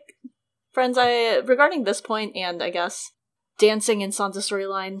all, like, friends, regarding this point, and I guess dancing in Sansa's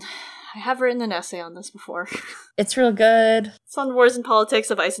storyline, I have written an essay on this before. It's real good. It's on Wars and Politics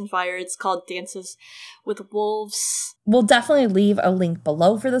of Ice and Fire. It's called Dances with Wolves. We'll definitely leave a link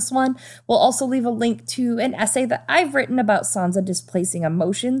below for this one. We'll also leave a link to an essay that I've written about Sansa displacing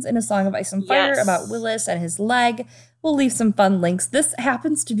emotions in A Song of Ice and Fire, about Willis and his leg. We'll leave some fun links. This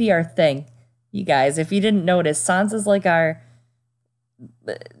happens to be our thing, you guys. If you didn't notice, Sansa's like our...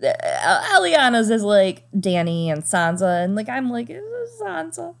 Eliana's is like Dany and Sansa, and like I'm like, it's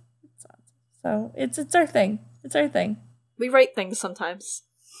Sansa. It's Sansa. So it's our thing. It's our thing. We write things sometimes.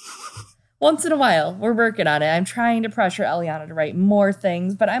 Once in a while, we're working on it. I'm trying to pressure Eliana to write more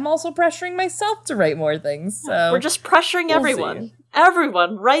things, but I'm also pressuring myself to write more things. So we're just pressuring everyone. See.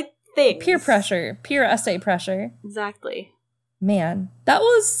 Everyone, write things. Peer pressure. Peer essay pressure. Exactly. Man, that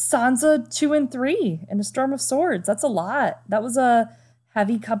was Sansa 2 and 3 in A Storm of Swords. That's a lot. That was a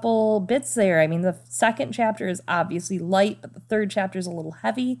heavy couple bits there. I mean, the second chapter is obviously light, but the third chapter is a little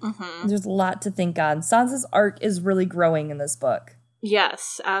heavy. Mm-hmm. There's a lot to think on. Sansa's arc is really growing in this book.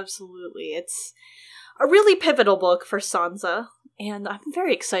 Yes, absolutely. It's a really pivotal book for Sansa, and I'm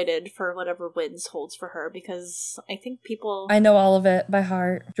very excited for whatever Wins holds for her, because I think people... I know all of it by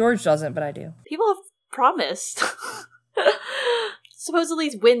heart. George doesn't, but I do. People have promised.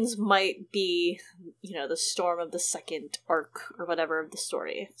 Supposedly Wins might be, the storm of the second arc or whatever of the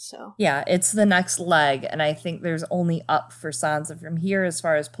story, so. Yeah, it's the next leg, and I think there's only up for Sansa from here as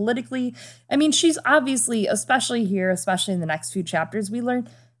far as politically. I mean, she's obviously, especially here, especially in the next few chapters, we learn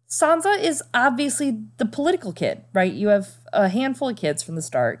Sansa is obviously the political kid, right? You have a handful of kids from the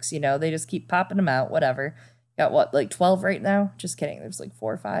Starks, they just keep popping them out, whatever. Got what, like 12 right now? Just kidding, there's like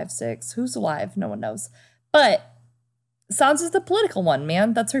 4, 5, 6. Who's alive? No one knows. But Sansa's the political one,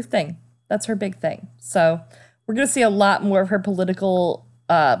 man. That's her thing. That's her big thing. So we're going to see a lot more of her political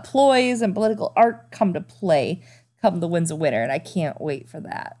ploys and political arc come to play come the Winds of Winter, and I can't wait for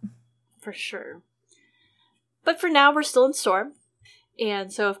that. For sure. But for now, we're still in Storm.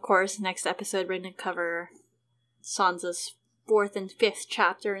 And so, of course, next episode, we're going to cover Sansa's 4th and 5th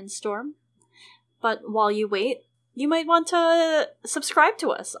chapter in Storm. But while you wait, you might want to subscribe to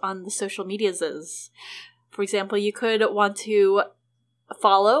us on the social medias. For example, you could want to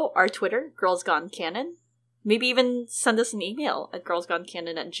follow our Twitter, Girls Gone Canon. Maybe even send us an email at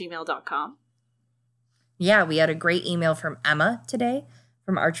girlsgonecanon@gmail.com. Yeah, we had a great email from Emma today,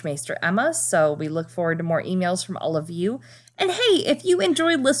 from Archmaester Emma, so we look forward to more emails from all of you. And hey, if you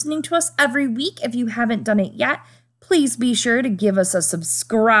enjoy listening to us every week, if you haven't done it yet, please be sure to give us a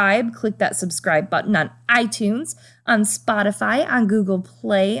subscribe. Click that subscribe button on iTunes, on Spotify, on Google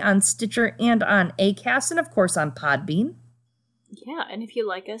Play, on Stitcher, and on Acast, and of course on Podbean. Yeah, and if you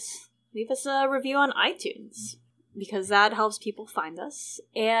like us, leave us a review on iTunes, because that helps people find us.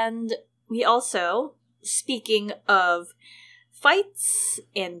 And we also, speaking of fights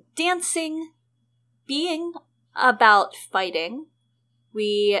and dancing, being about fighting,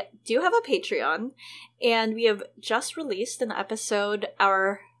 we do have a Patreon, and we have just released an episode,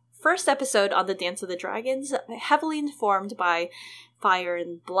 our first episode on the Dance of the Dragons, heavily informed by Fire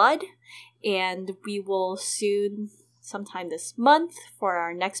and Blood, and we will soon, sometime this month, for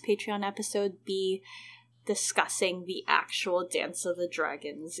our next Patreon episode, be discussing the actual Dance of the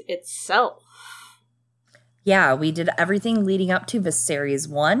Dragons itself. Yeah, we did everything leading up to Viserys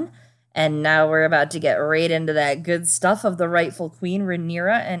 1, and now we're about to get right into that good stuff of the rightful queen,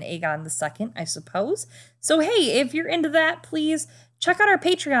 Rhaenyra, and Aegon II, I suppose. So hey, if you're into that, please check out our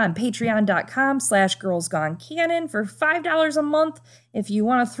Patreon, patreon.com/girlsgonecanon for $5 a month. If you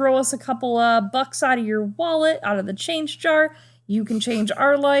want to throw us a couple bucks out of your wallet, out of the change jar, you can change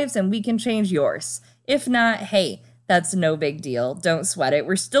our lives and we can change yours. If not, hey, that's no big deal. Don't sweat it.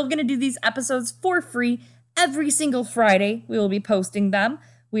 We're still going to do these episodes for free every single Friday. We will be posting them.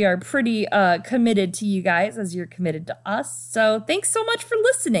 We are pretty committed to you guys as you're committed to us. So thanks so much for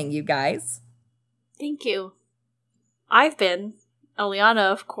listening, you guys. Thank you. I've been Eliana,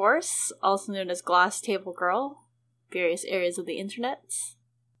 of course, also known as Glass Table Girl, various areas of the internet.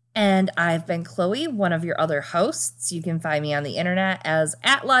 And I've been Chloe, one of your other hosts. You can find me on the internet as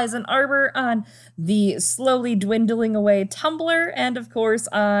 @LizenArbor on the slowly dwindling away Tumblr, and of course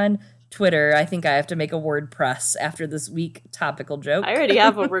on Twitter. I think I have to make a WordPress after this week topical joke. I already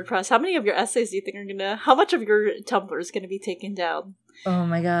have a WordPress. How many of your essays do you think how much of your Tumblr is gonna be taken down? Oh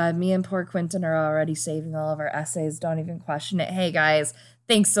my god, me and poor Quentin are already saving all of our essays. Don't even question it. Hey guys,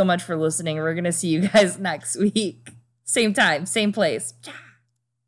 thanks so much for listening. We're gonna see you guys next week. Same time, same place. Ciao.